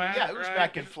Uzmat. Yeah, Uzmat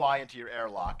right? can fly into your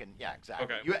airlock, and yeah, exactly.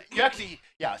 Okay. You actually,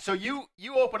 yeah. So you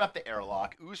open up the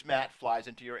airlock. Uzmat flies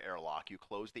into your airlock. You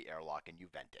close the airlock and you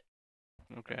vent it.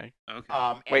 Okay. Okay.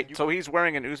 And Wait, you- so he's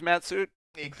wearing an Uzmat suit?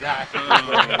 exactly.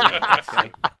 Oh.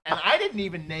 And I didn't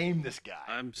even name this guy.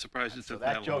 I'm surprised it So took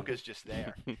that joke long. is just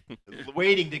there,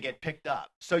 waiting to get picked up.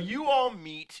 So you all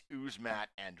meet Uzmat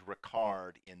and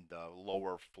Ricard in the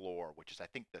lower floor, which is, I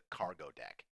think, the cargo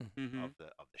deck Mhm. of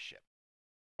the ship.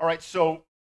 All right, so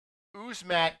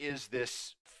Uzmat is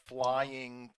this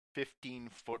flying,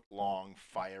 15-foot-long,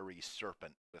 fiery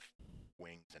serpent with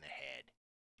wings and a head,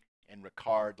 and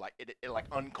Ricard it like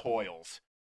uncoils,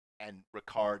 and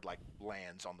Ricard like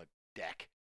lands on the deck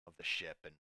of the ship,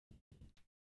 and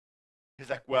he's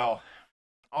like, well,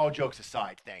 all jokes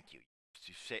aside, thank you.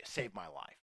 You saved my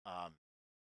life.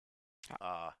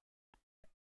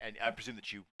 And I presume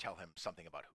that you tell him something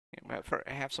about who.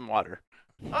 Have some water.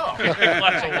 Oh,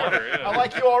 Glass of water, yeah. I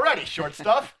like you already, short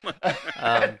stuff.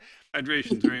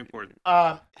 Hydration's very important.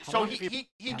 So long have you-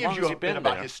 he how gives long you has a he bit been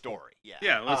about there? his story. Yeah.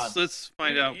 Yeah, let's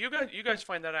find out. You guys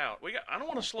find that out. I don't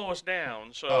want to slow us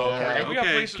down, so Okay. we got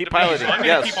Okay. places Keep to be. piloting, So I'm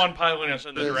yes. gonna keep on piloting us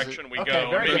in the Is it- direction we Okay, go.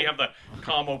 very Maybe good. have the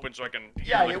comm open so I can hear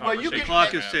Yeah, the well, you conversation. can-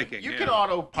 Clock we're is having. ticking. You yeah. can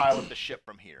autopilot the ship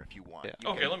from here if you want. Yeah. You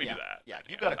Okay, can- let me yeah, do that. Yeah,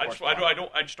 you got a I course.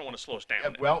 just don't want to slow us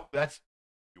down.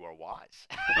 You are wise.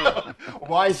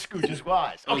 Wise Scooch is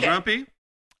wise. Oh, Okay. Grumpy?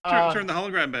 Turn the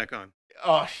hologram back on.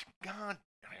 Oh, God.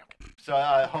 Okay. So,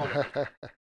 hold on.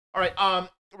 All right.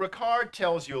 Ricard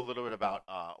tells you a little bit about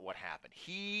what happened.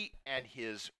 He and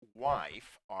his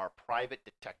wife are private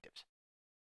detectives,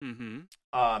 Mm-hmm.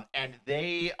 and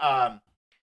they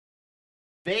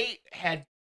had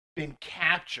been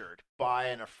captured by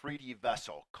an Afridi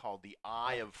vessel called the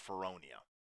Eye of Feronia.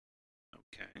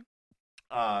 Okay.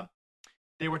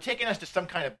 They were taking us to some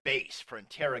kind of base for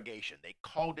interrogation. They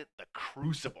called it the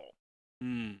Crucible.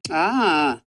 Mm.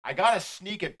 Ah, I gotta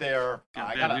sneak at their. Got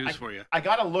I bad gotta. news for you. I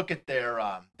gotta look at their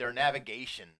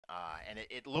navigation, and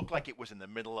it looked like it was in the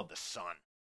middle of the sun.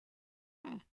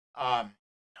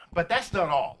 But that's not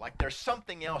all. Like there's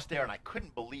something else there, and I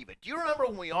couldn't believe it. Do you remember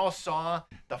when we all saw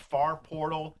the far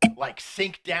portal like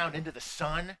sink down into the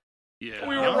sun? Yeah.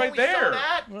 We were Remember right when we saw there.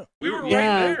 that? We were Yeah.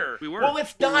 right there. We were. Well,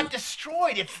 it's not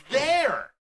destroyed. It's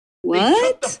there. They took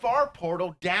what? the far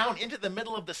portal down into the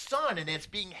middle of the sun, and it's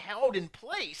being held in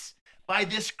place by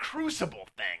this crucible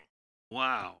thing.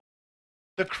 Wow.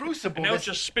 The crucible. And now it's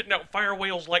this- just spitting out fire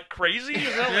whales like crazy.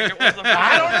 Is that like it was the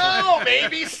I don't know.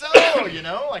 Maybe so. You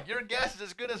know, like your guess is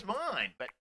as good as mine.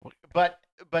 But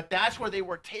that's where they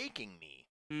were taking me.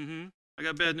 Mm-hmm. I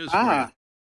got bad news Ah. for you.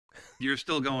 You're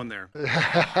still going there.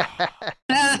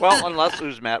 Well, unless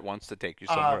Uzmat wants to take you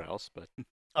somewhere else, but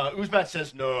Uzmat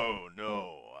says, no.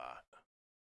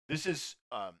 This is.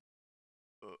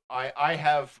 I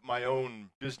have my own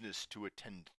business to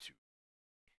attend to.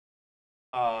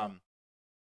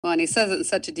 Well, and he says it in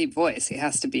such a deep voice. He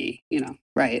has to be,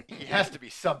 right. He has to be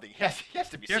something. He has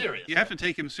to be serious. You have to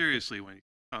take him seriously when he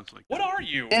talks like What that. are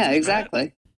you? Yeah, Matt?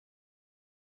 exactly.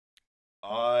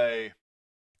 I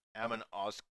am an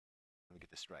Oz. Let me get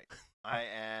this right. I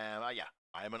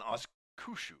am an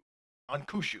Ozkushu.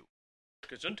 Unkushu.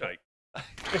 Gesundheit.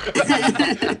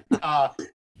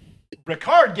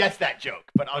 Ricard gets that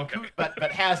joke, but Okay. but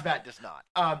Hazmat does not.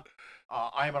 I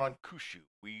am an Unkushu.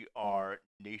 We are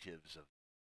natives of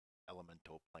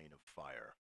elemental plane of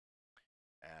fire,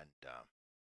 and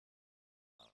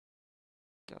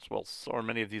yes, well, so are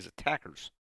many of these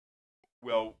attackers.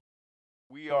 well,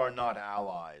 we are not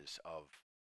allies of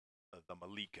the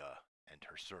Malika and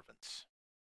her servants.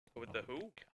 With the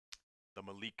who? The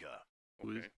Malika.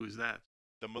 Who's that?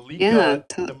 The Malika. Yeah,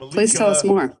 the Malika please tell us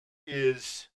more.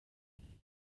 is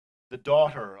the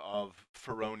daughter of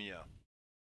Feronia.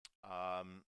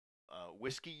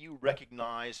 Whiskey, you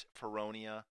recognize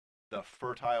Feronia the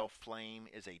fertile flame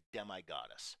is a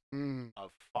demigoddess Mm.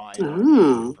 of fire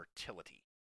Oh. and fertility.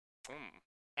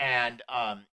 And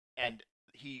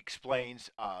he explains,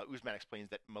 Uzman explains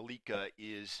that Malika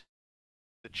is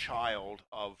the child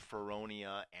of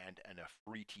Feronia and an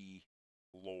Afriti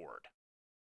lord.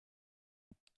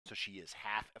 So she is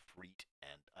half Afrit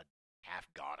and a half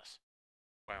goddess.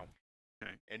 Wow.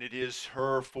 Okay. And it is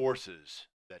her forces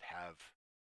that have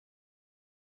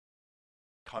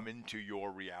come into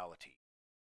your reality.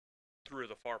 Through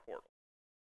the far portal.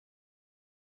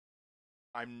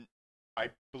 I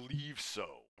believe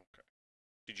so. Okay.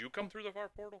 Did you come through the far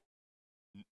portal?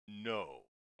 No.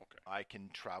 Okay. I can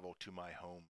travel to my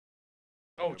home.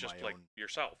 Oh, under just my like own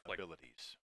yourself. Like,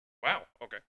 abilities. wow.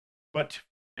 Okay. But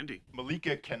Andy.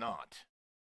 Malika cannot.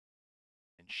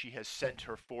 And she has sent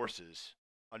her forces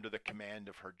under the command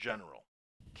of her general,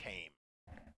 Kame.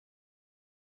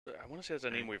 I want to say that's a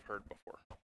name we've heard before.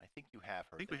 I think you have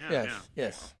heard I think we that. have.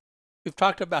 Yes. We've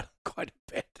talked about it quite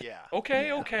a bit. Yeah. Okay,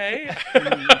 Yeah. okay.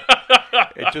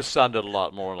 It just sounded a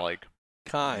lot more like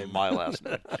Kime. my last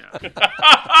name. That's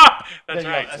There you go.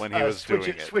 right. When he was switch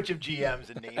doing it. Switch of GMs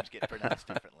and names get pronounced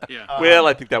differently. Yeah. Well,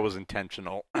 I think that was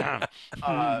intentional.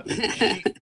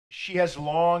 She has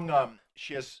long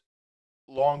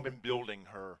been building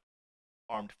her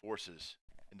armed forces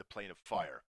in the plane of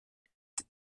fire,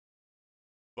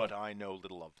 but I know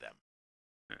little of them.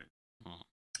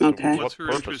 Okay. What's her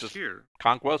What interest purpose? here?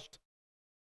 Conquest?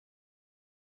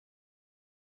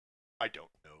 I don't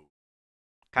know.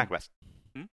 Conquest.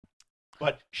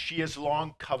 But she has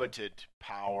long coveted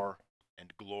power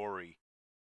and glory,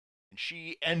 and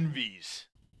she envies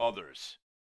others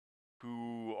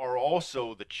who are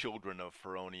also the children of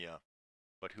Feronia,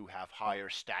 but who have higher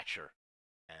stature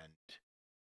and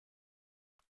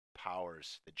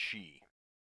powers than she.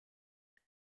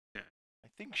 Yeah. I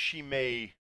think she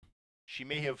may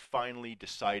have finally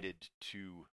decided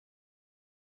to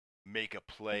make a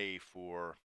play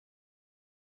for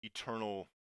eternal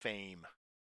fame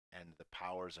and the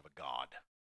powers of a god.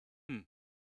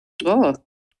 Oh.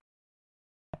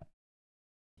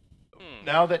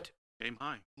 Now that Aim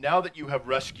high. you have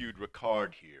rescued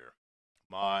Ricard here,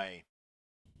 my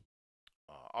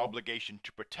obligation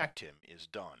to protect him is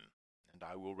done, and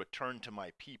I will return to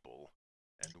my people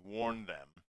and warn them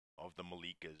of the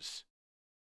Malika's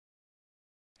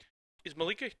Is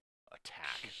Malika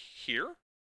attack. here?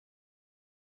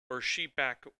 Or is she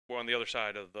back on the other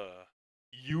side of the...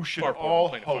 You should Far portal, all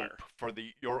plane of hope fire. for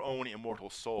your own immortal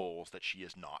souls that she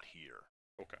is not here.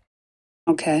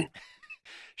 Okay.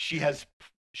 She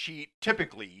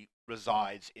typically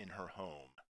resides in her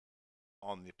home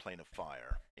on the plane of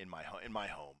fire in my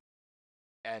home,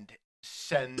 and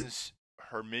sends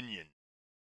her minion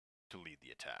to lead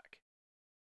the attack.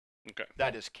 Okay.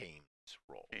 That is Kane's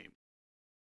role. Aim.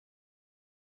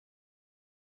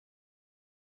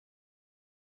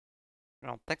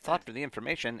 Well, thanks a lot for the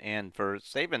information and for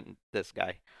saving this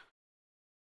guy.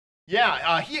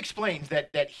 Yeah, he explains that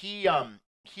he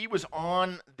was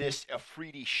on this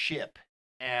Afridi ship,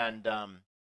 and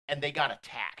they got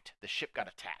attacked. The ship got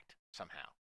attacked somehow.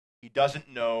 He doesn't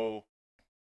know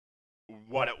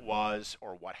what it was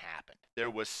or what happened. There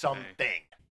was something,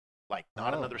 like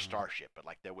not another starship, but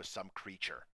like there was some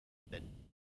creature that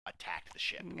attacked the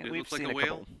ship. It We've looks like seen a a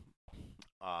whale. couple.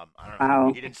 I don't know.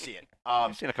 Wow. He didn't see it.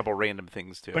 I've seen a couple random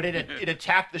things too. But it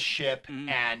attacked the ship, Mhm.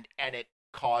 and it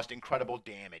caused incredible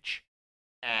damage,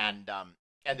 and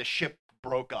the ship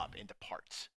broke up into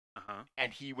parts. Uh-huh.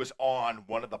 And he was on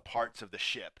one of the parts of the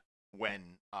ship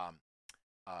when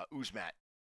Uzmat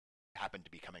happened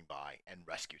to be coming by and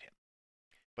rescued him.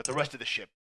 But the rest of the ship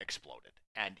exploded,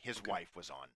 and his wife was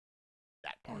on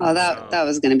that part. Oh, that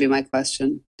was going to be my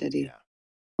question. Did he? Yeah.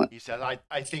 What? He said,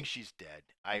 "I think she's dead.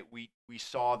 We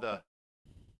saw the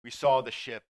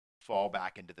ship fall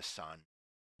back into the sun.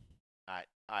 I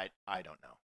don't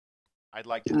know. I'd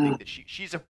like to think that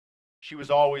she's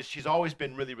always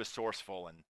been really resourceful,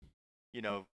 and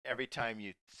every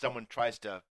time someone tries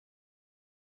to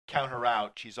count her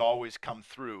out, she's always come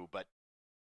through. But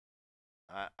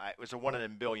it was a 1 in a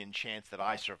billion chance that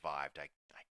I survived. I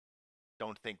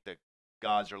don't think the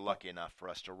gods are lucky enough for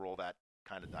us to roll that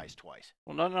kind of dice twice."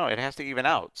 Well, no, it has to even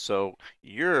out. So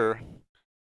your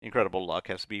incredible luck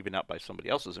has to be even out by somebody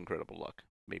else's incredible luck.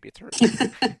 Maybe it's hers.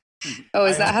 Oh,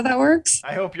 is that how that works?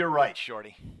 I hope you're right,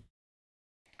 Shorty.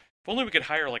 If only we could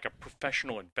hire like a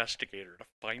professional investigator to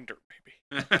find her, maybe.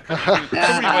 Yeah.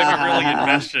 Somebody might be really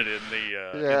invested in the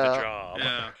job.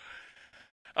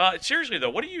 Yeah. Seriously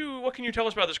though, what can you tell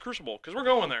us about this crucible? Because we're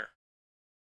going there.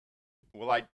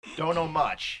 Well, I don't know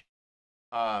much.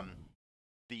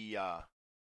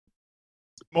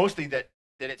 Mostly that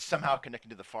that it's somehow connected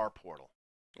to the far portal.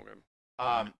 Okay.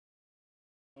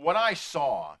 What I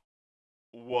saw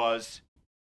was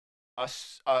a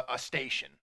station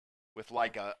with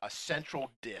like a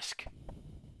central disc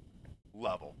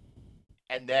level,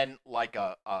 and then like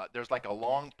there's like a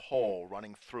long pole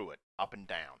running through it up and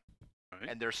down, Right.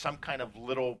 and there's some kind of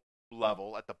little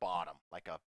level at the bottom, like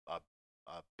a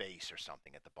base or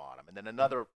something at the bottom, and then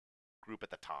another group at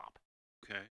the top.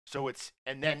 Okay. So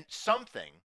and then some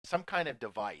kind of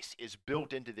device is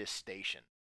built into this station,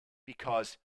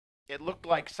 because it looked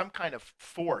like some kind of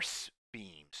force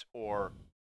beams or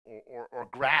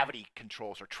gravity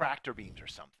controls or tractor beams or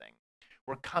something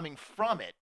were coming from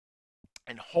it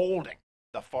and holding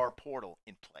the far portal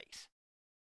in place.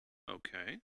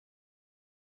 Okay.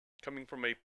 Coming from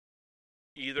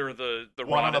either the One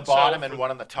rod on the itself bottom or- and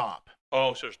one on the top.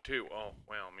 Oh, so there's two. Oh,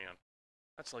 wow, man.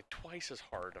 That's like twice as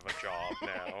hard of a job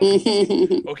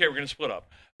now. Okay, we're gonna split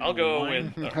up. I'll go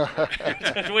with.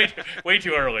 It's way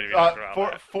too early to be talking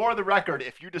about that. For the record,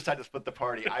 if you decide to split the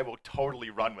party, I will totally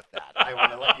run with that. I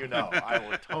want to let you know. I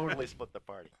will totally split the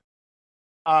party.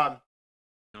 And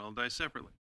I'll die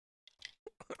separately.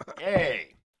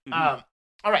 Hey. All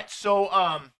right. So,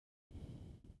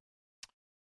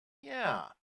 yeah.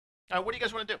 What do you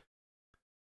guys want to do?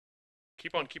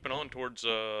 Keep on keeping on towards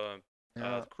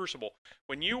Crucible.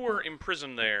 When you were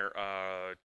imprisoned there,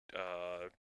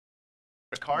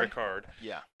 Ricard,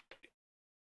 Yeah.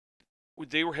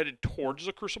 they were headed towards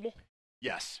the Crucible.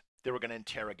 Yes. They were going to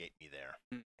interrogate me there.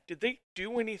 Did they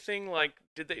do anything like?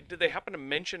 Did they happen to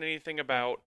mention anything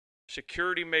about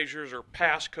security measures or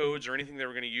passcodes or anything they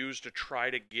were going to use to try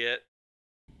to get?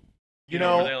 You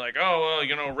know, were they like, oh,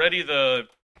 well, ready the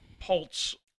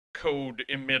pulse code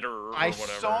emitter or I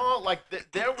whatever? saw like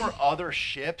there were other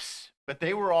ships, but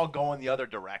they were all going the other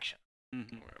direction.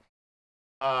 Mm-hmm.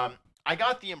 I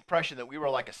got the impression that we were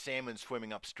like a salmon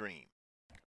swimming upstream.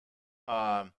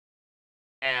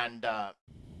 And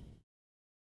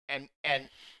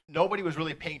nobody was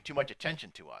really paying too much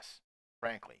attention to us,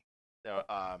 frankly.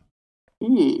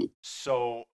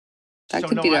 So That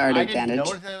could no, be to our I didn't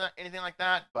advantage. know anything like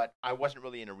that, but I wasn't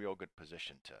really in a real good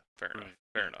position to. Fair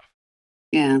enough.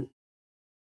 Yeah.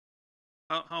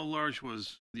 How large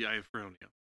was the Iapheronia?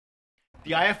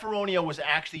 The Iapheronia was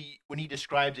actually, when he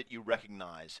describes it, you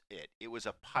recognize it. It was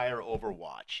a Pyre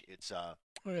Overwatch. It's a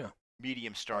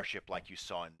medium starship like you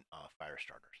saw in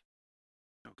Firestarters.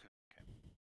 Okay.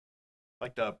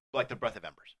 Like the Breath of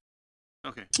Embers.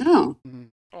 Okay. Oh. Mm-hmm.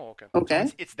 Oh, okay. Okay.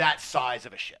 It's that size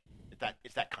of a ship.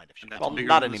 It's that kind of ship. And that's Well, bigger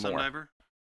not than the anymore. Sundiver?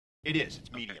 It is.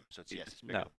 It's medium. So it's it's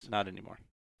bigger. No, not anymore.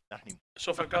 Not anymore.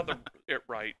 So if I've got it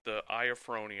right, the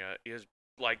Iapheronia is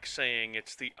like saying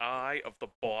it's the eye of the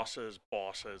boss's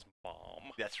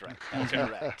mom. That's right. That's Okay,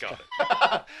 correct. got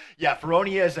it. Yeah,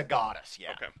 Feronia is a goddess.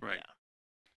 Yeah. Okay. Right. Yeah.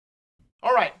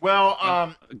 All right. Well,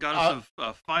 A goddess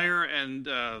of fire and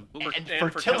and fertility.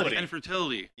 fertility. and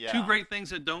fertility. Yeah. Two great things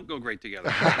that don't go great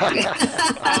together.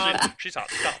 She's hot.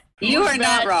 Stop. You are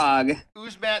not wrong.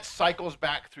 Uzmat cycles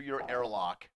back through your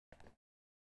airlock.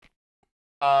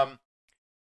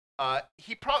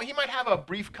 He might have a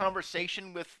brief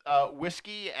conversation with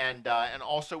Whiskey and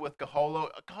also with Kaholo.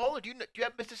 Kaholo, do you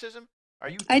have mysticism? Are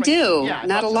you? I do. Yeah,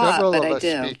 Not a thought so. lot, Several but of I us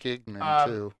do. speak Ignan,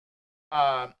 too.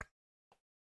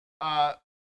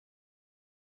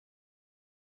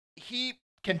 He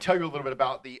can tell you a little bit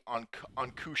about the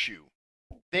Onkushu.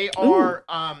 They are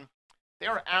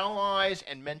allies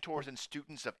and mentors and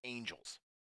students of angels.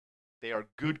 They are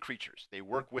good creatures. They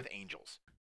work with angels.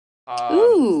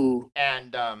 Ooh.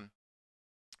 And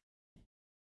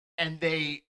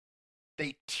they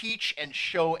teach and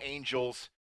show angels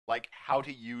like how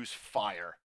to use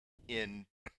fire in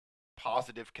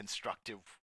positive, constructive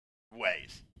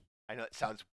ways. I know it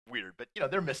sounds weird, but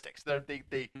they're mystics.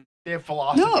 They have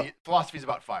philosophies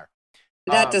about fire.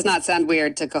 That does not sound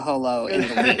weird to Kaholo in the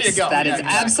There you least. go. That Yeah, is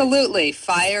exactly. absolutely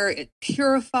fire. It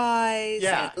purifies.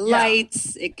 Yeah, It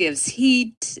lights. It gives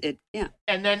heat.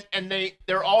 And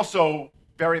they're also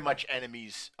very much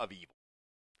enemies of evil.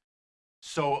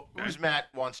 So Uzmat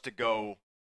wants to go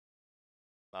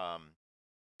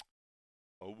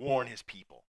warn his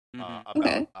people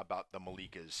about the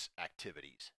Malika's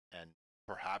activities, and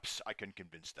perhaps I can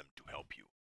convince them to help you.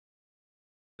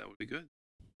 That would be good.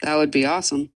 That would be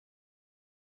awesome.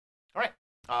 All right.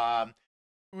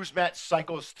 Uzmat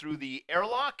cycles through the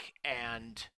airlock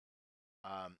and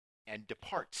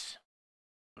departs.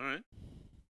 All right.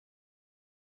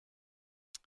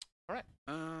 All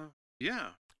right. Yeah.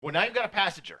 Well, now you've got a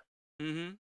passenger.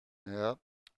 Yep.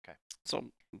 So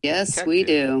Yes, we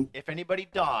do. If anybody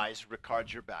dies,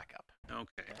 Ricard's your backup.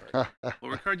 Okay.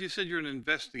 Well, Ricard, you said you're an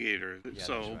investigator, Yeah,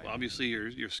 so that's right. obviously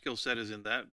your skill set is in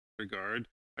that regard.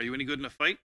 Are you any good in a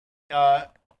fight?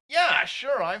 Yeah,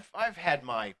 sure. I've had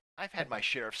my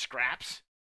share of scraps.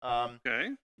 Okay.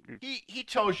 He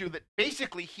tells you that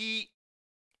basically he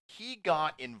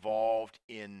got involved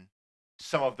in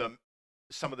some of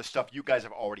the stuff you guys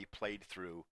have already played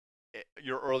through,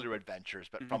 your earlier adventures,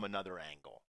 but from another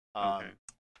angle. Okay.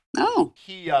 Oh,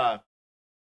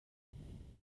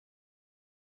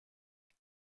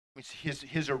 It's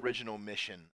his original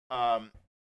mission.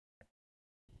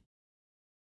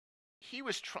 He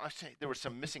was trying to say there were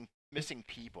some missing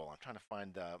people. I'm trying to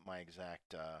find my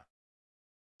exact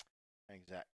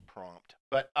prompt,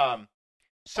 but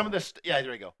some of this. Yeah,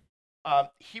 there you go.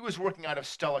 He was working out of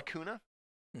Stella Cuna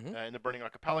in the Burning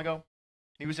Archipelago.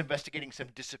 He was investigating some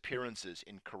disappearances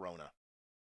in Corona.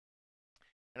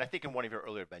 And I think in one of your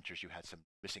earlier adventures, you had some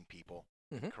missing people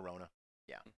in Corona.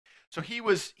 Yeah. So he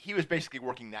was basically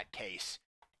working that case,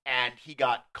 and he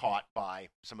got caught by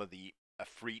some of the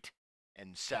Efreet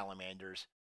and salamanders,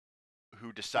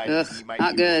 who decided he might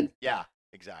not be good. Yeah,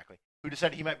 exactly. Who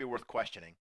decided he might be worth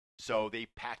questioning. So they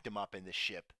packed him up in the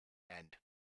ship and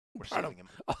were sailing him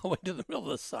all the way to the middle of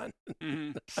the sun.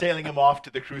 sailing him off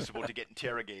to the Crucible to get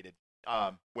interrogated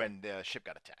when the ship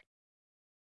got attacked.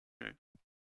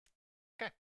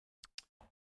 Okay.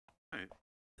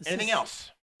 Anything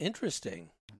else? Interesting.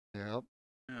 Yep.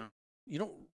 Yeah. You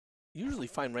don't usually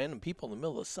find random people in the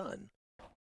middle of the sun.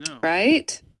 No.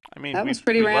 right? I mean, That we, was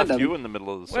pretty we left random. you in the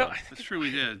middle of the sun. Well, That's true, we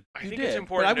did. I You think did, it's but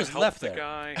important I to was help left the there.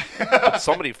 guy.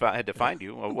 Somebody had to find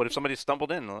you. What if somebody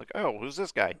stumbled in? Like, oh, who's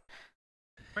this guy?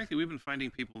 Frankly, we've been finding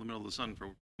people in the middle of the sun for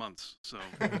months, so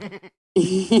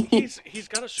He's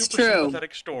got a It's super true.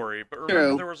 sympathetic story, but remember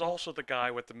True. there was also the guy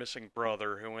with the missing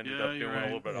brother who ended Yeah, up you're doing a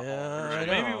little right. bit of Yeah, harm. I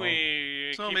So maybe know.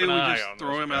 we so keep maybe an we eye just on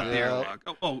throw this him out the guy.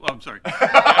 airlock. Oh, I'm sorry. no.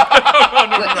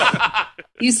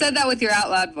 You said that with your out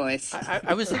loud voice.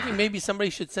 I was thinking maybe somebody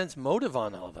should sense motive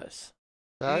on all this.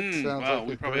 That Hmm, sounds wow, like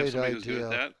we a probably have great somebody who's good at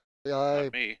idea. that. Yeah,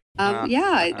 Not me.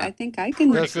 Yeah, I think I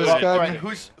can. Yes, this Well, guy- all right,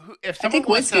 if someone think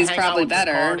wants to whiskey's hang probably out with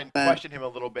better, Picard and but- question him a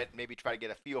little bit, maybe try to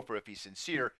get a feel for if he's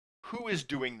sincere, who is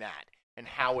doing that, and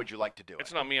how would you like to do it?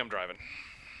 It's not me, I'm driving.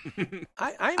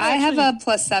 I have a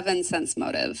 +7 sense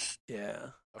motive. Yeah.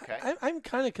 Okay. I'm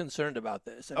kind of concerned about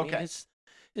this. I mean, Okay.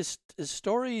 his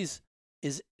stories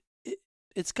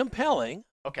it's compelling,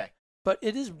 Okay. but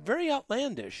it is very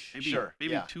outlandish. Maybe, Sure,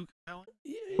 maybe yeah. too compelling.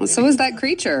 Well, so is that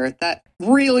creature, that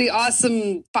really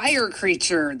awesome fire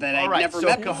creature that All I've right. never So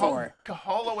met before.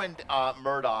 Kaholo and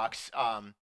Murdoch's,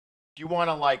 do you want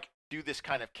to do this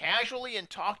kind of casually and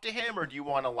talk to him, or do you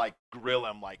want to grill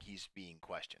him like he's being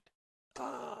questioned?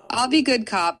 I'll be good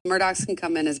cop. Murdoch's can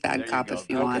come in as There bad you cop go. if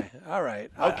you want. Okay, all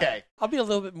right. Okay. I'll be a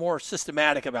little bit more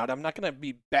systematic about it. I'm not going to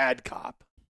be bad cop.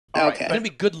 All right, Okay. I'm going to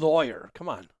be good lawyer. Come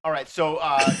on. All right, so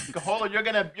Kaholo, you're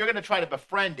gonna try to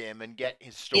befriend him and get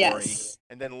his story, Yes.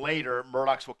 and then later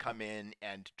Murdoch's will come in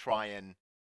and try and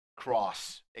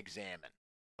cross-examine.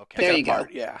 Okay. There you go.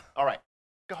 Part, yeah. All right,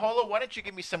 Kaholo, why don't you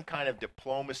give me some kind of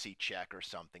diplomacy check or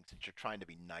something, since you're trying to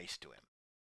be nice to him?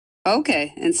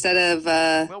 Okay. Instead of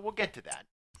Well, we'll get to that.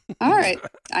 all right.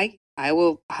 I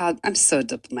will. I'm so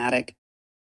diplomatic.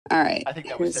 All right. I think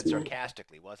that was here's said my-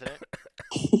 sarcastically, wasn't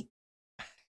it?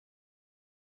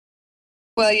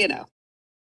 Well,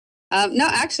 no,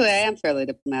 actually, I am fairly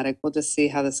diplomatic. We'll just see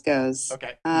how this goes.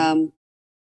 Okay. All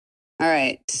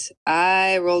right.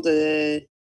 I rolled a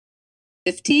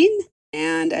 15,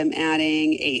 and I'm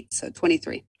adding 8, so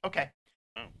 23. Okay.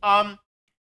 I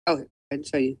can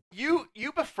show you.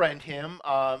 You befriend him.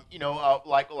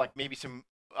 Like maybe some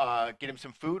get him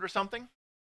some food or something.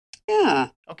 Yeah.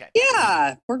 Okay.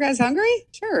 Yeah. Poor guy's hungry?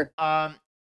 Sure.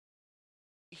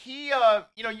 He,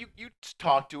 you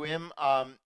talked to him.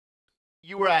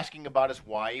 You were asking about his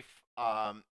wife.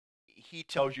 He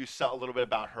tells you a little bit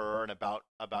about her and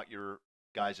about your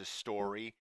guys'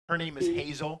 story. Her name is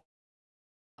Hazel.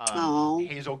 Oh.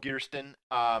 Hazel Gearston.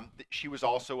 She was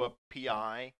also a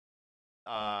PI.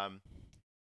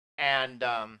 And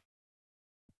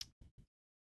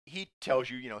he tells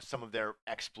you, some of their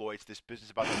exploits, this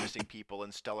business about the missing people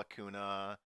in Stella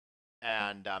Cuna,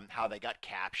 and how they got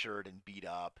captured and beat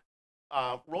up.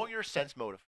 Roll your sense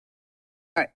motive.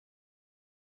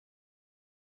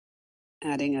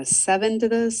 Adding a 7 to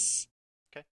this.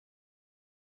 Okay.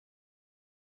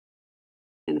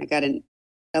 And I got an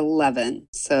 11,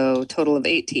 so total of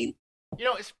 18.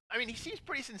 He seems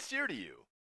pretty sincere to you.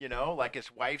 Like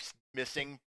his wife's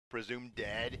missing, presumed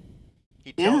dead.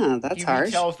 He That's harsh.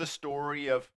 He tells the story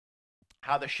of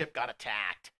how the ship got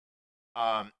attacked,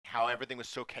 how everything was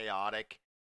so chaotic.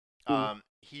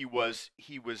 He was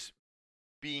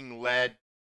being led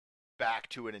back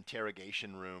to an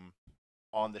interrogation room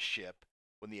on the ship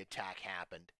when the attack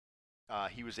happened.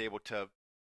 He was able to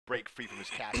break free from his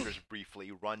captors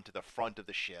briefly, run to the front of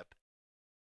the ship,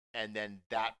 and then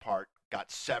that part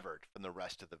got severed from the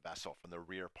rest of the vessel, from the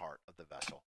rear part of the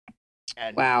vessel.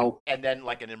 And, Wow. And then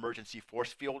like an emergency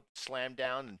force field slammed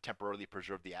down and temporarily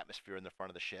preserved the atmosphere in the front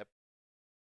of the ship.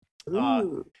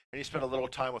 And he spent a little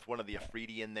time with one of the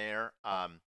Afridi in there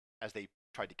as they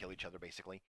tried to kill each other,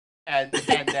 basically. And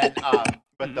then,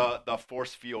 but the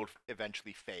force field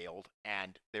eventually failed,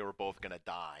 and they were both going to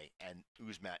die. And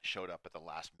Uzmat showed up at the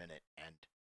last minute and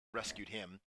rescued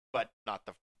him, but not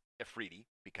the Afridi,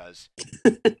 because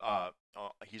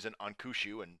he's an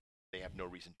Ankushu, and they have no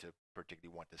reason to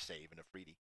particularly want to save an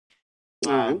Afridi.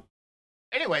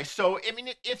 Anyway, so I mean,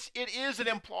 it is an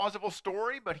implausible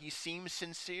story, but he seems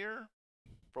sincere,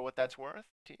 for what that's worth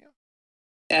to you.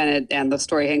 And the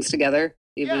story hangs together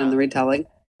even in the retelling.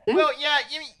 Well, yeah.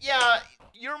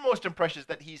 Your most impression is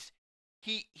that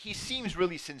he seems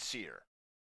really sincere.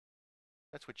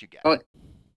 That's what you get. Oh.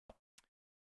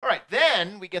 All right,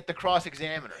 then we get the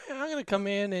cross-examiner. Yeah, I'm going to come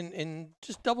in and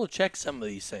just double-check some of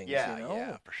these things. Yeah, you know?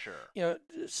 Yeah, for sure. You know,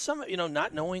 some,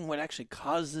 not knowing what actually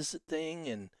caused this thing.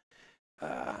 And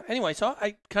anyway, so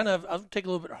I'll take a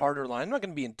little bit harder line. I'm not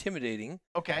going to be intimidating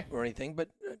or anything, but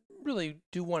really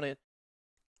do want to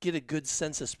get a good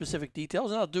sense of specific details.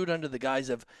 And I'll do it under the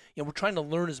guise of, we're trying to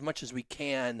learn as much as we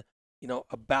can,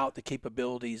 about the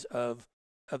capabilities of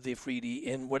the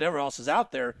Afridi and whatever else is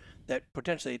out there that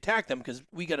potentially attack them, because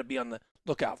we got to be on the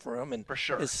lookout for them. And for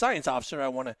sure, as science officer, I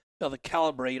want to be able to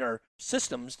calibrate our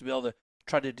systems to be able to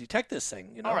try to detect this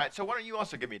thing. All right, so why don't you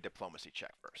also give me a diplomacy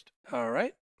check first? All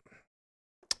right.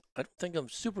 I don't think I'm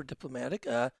super diplomatic.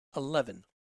 11.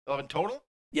 11 total?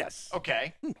 Yes.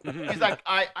 Okay. He's like,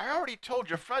 I already told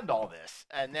your friend all this,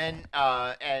 and then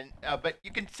but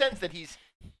you can sense that he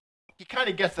kind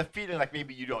of gets the feeling like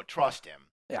maybe you don't trust him.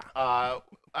 Yeah.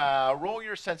 Roll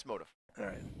your sense motive. All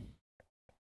right.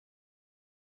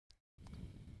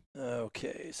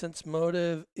 Okay. Sense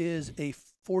motive is a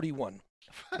 41.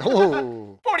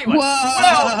 Oh. 41. Whoa,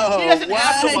 well, he doesn't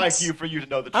have to what? like you for you to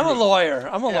know the truth. I'm a lawyer.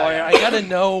 I got to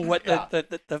know what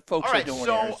the folks all right, are doing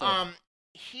so, here. So,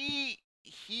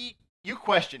 you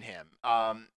question him,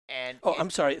 and I'm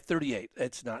sorry, 38.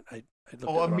 It's not. I looked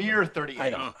a at it mere wrong. 38. I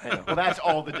know. Well, that's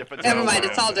all the difference. Never mind,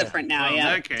 it's all different now. Well, in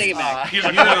Yeah, that case, take it back. He has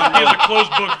a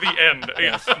closed book. The end.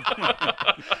 Yes.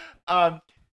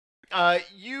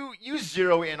 You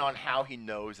zero in on how he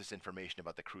knows this information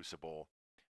about the Crucible.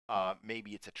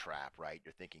 Maybe it's a trap, right?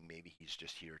 You're thinking maybe he's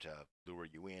just here to lure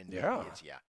you in. Yeah.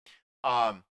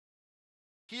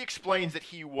 He explains that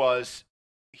he was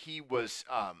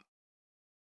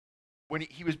when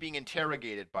he was being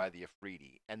interrogated by the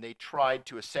Afridi, and they tried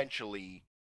to essentially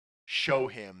show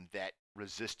him that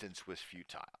resistance was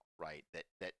futile, right? That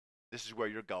this is where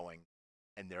you're going,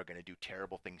 and they're going to do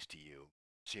terrible things to you.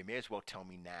 So you may as well tell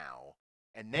me now.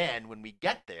 And then when we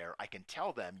get there, I can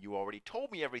tell them you already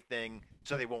told me everything,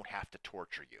 so they won't have to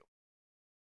torture you,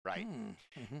 right?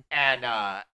 Mm-hmm. And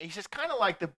he says, kind of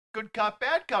like the good cop,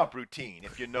 bad cop routine,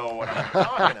 if you know what I'm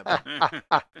talking about.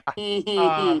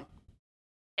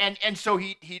 And so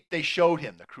they showed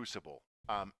him the Crucible,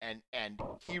 and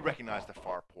he recognized the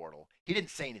far portal. He didn't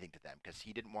say anything to them because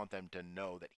he didn't want them to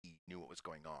know that he knew what was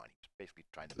going on. He was basically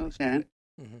trying to make it.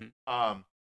 Mm-hmm.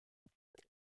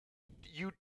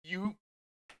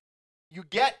 You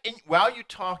get in, while you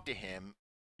talk to him,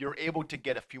 you're able to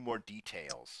get a few more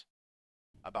details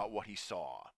about what he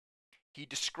saw. He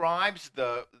describes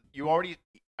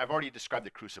I've already described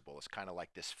the Crucible as kind of like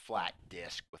this flat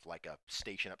disc with like a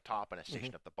station up top and a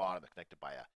station up the bottom connected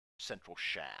by a central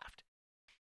shaft.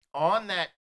 On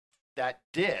that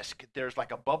disc, there's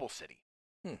like a bubble city.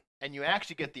 And you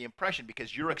actually get the impression,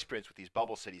 because your experience with these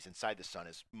bubble cities inside the sun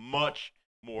is much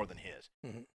more than his.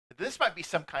 Mm-hmm. This might be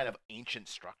some kind of ancient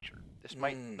structure. This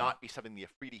might not be something the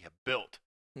Afridi have built,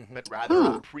 but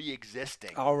rather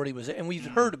pre-existing. Already was, and we've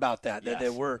heard about that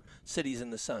there were cities in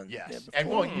the sun. Yes, and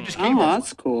you just came. Oh,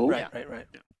 that's cool. Right.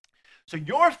 So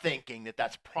you're thinking that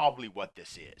that's probably what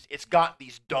this is. It's got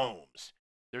these domes.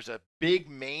 There's a big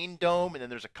main dome, and then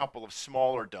there's a couple of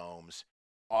smaller domes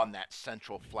on that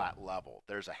central flat level.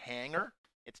 There's a hangar.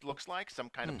 It looks like some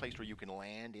kind of place where you can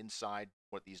land inside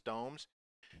what these domes.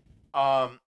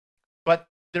 But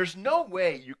there's no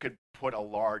way you could put a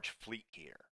large fleet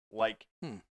here. Like,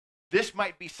 this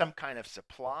might be some kind of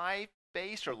supply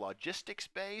base or logistics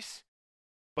base,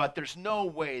 but there's no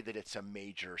way that it's a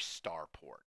major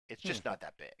starport. It's just not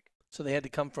that big. So they had to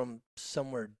come from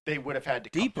somewhere They would have had to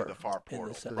come deeper through the far in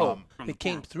portal. the sun. From, From They the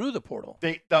came portal. through the portal.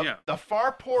 the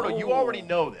far portal, you already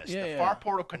know this. Yeah, the yeah. far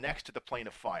portal connects to the plane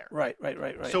of fire. Right.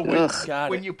 So Got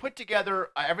when it. you put together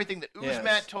everything that Uzmat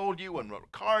Yes. told you and what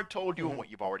Ricard told you Mhm. and what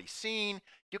you've already seen,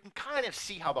 you can kind of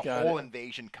see how the Got whole it.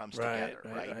 invasion comes Right. together,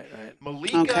 right?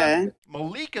 Okay.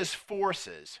 Malika's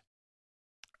forces,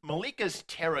 Malika's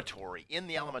territory in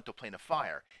the elemental plane of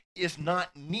fire is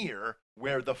not near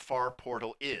where the far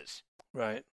portal is,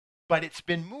 Right. but it's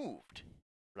been moved,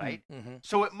 right? Mm-hmm.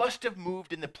 So it must have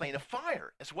moved in the plane of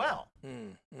fire as well.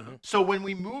 Mm-hmm. So when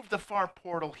we moved the far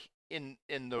portal in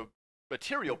the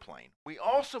material plane, we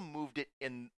also moved it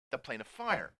in the plane of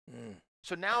fire. Mm.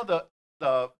 So now the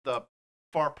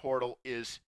far portal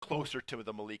is closer to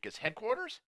the Malika's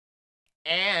headquarters,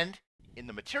 and in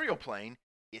the material plane,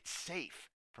 it's safe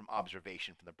from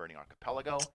observation from the Burning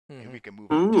Archipelago. And Mhm. we can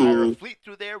move an entire fleet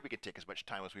through there. We can take as much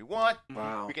time as we want.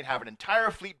 Wow. We can have an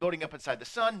entire fleet building up inside the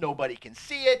sun. Nobody can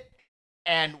see it.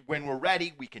 And when we're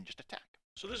ready, we can just attack.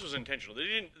 So this was intentional.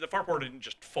 The far portal didn't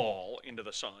just fall into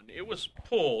the sun. It was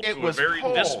pulled It to was this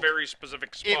pulled. very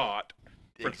specific spot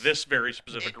for this very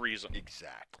specific reason.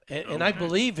 Exactly. And I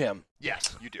believe him.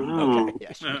 Yes, you do. Okay.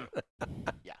 Yes, you do.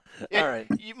 Yeah. All right.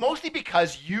 Mostly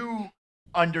because you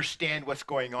understand what's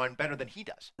going on better than he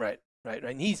does. Right.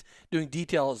 And he's doing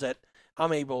details that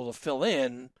I'm able to fill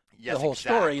in Yes, the whole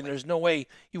story, exactly. and there's no way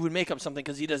he would make up something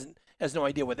because he has no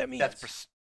idea what that means. That's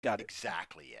Got it.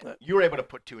 exactly it. Uh, You were able to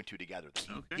put two and two together.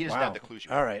 He doesn't Wow. have the clues.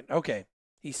 You All right. Okay.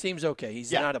 He seems okay. He's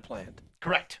Yeah. not a plant.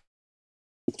 Correct.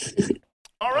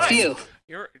 All right. Phew.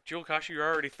 Jewel Kashi, you're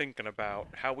already thinking about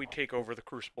how we take over the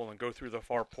Crucible and go through the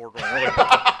far portal and really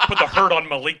put the hurt on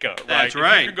Malika, right? That's If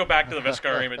right. you can go back to the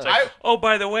Veskarium and say, oh,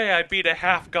 by the way, I beat a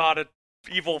half-god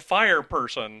evil fire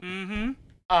person.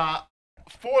 Mm-hmm.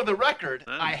 For the record,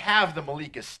 I have the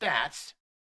Malika stats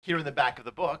here in the back of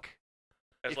the book.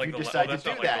 That's If like you the decide to that's do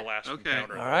not that. like the last Okay.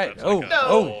 encounter. All right. That's Oh, like a No,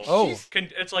 whole- oh.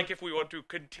 It's like if we want to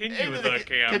continue Into the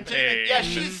campaign. Yeah,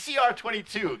 she's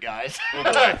CR22, guys.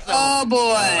 Oh boy.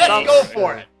 Let's go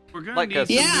for it. We're going Like to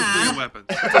need a- some Yeah. nuclear weapons.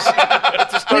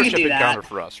 It's a starship do that. encounter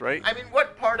for us, right? I mean,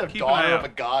 what part of Keep an Daughter eye of out. a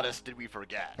Goddess did we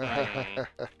forget?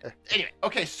 Anyway,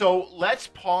 okay, so let's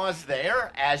pause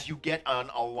there as you get an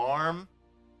alarm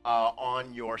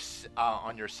on your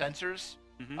sensors.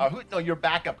 Mhm. Your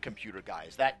backup computer guy.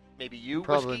 Is that maybe you?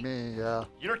 Probably Whiskey? me, yeah.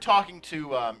 You're talking to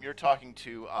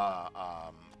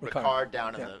Ricard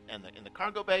down Yeah. in the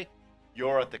cargo bay.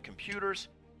 You're at the computers,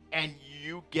 and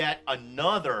you get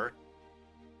another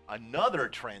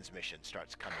transmission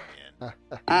starts coming in.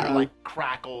 Uh-oh. Like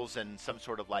crackles and some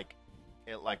sort of like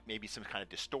maybe some kind of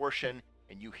distortion,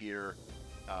 and you hear,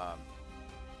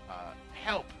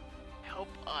 "Help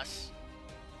us!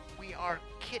 We are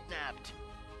kidnapped!"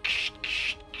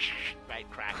 Right,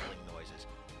 crackling noises,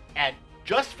 and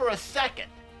just for a second,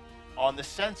 on the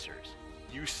sensors,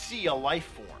 you see a life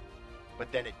form,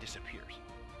 but then it disappears,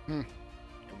 and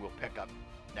we'll pick up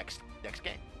next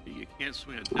game. You can't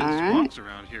swing a All dead right. squawks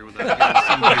around here without getting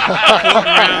somebody floating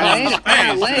around in Right, space.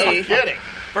 apparently. No kidding.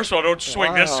 First of all, don't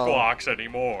swing this Wow. squawks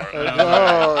anymore.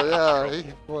 Oh, yeah,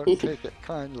 he won't take it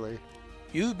kindly.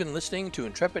 You've been listening to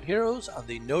Intrepid Heroes on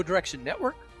the No Direction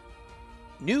Network.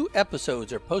 New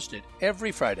episodes are posted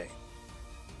every Friday.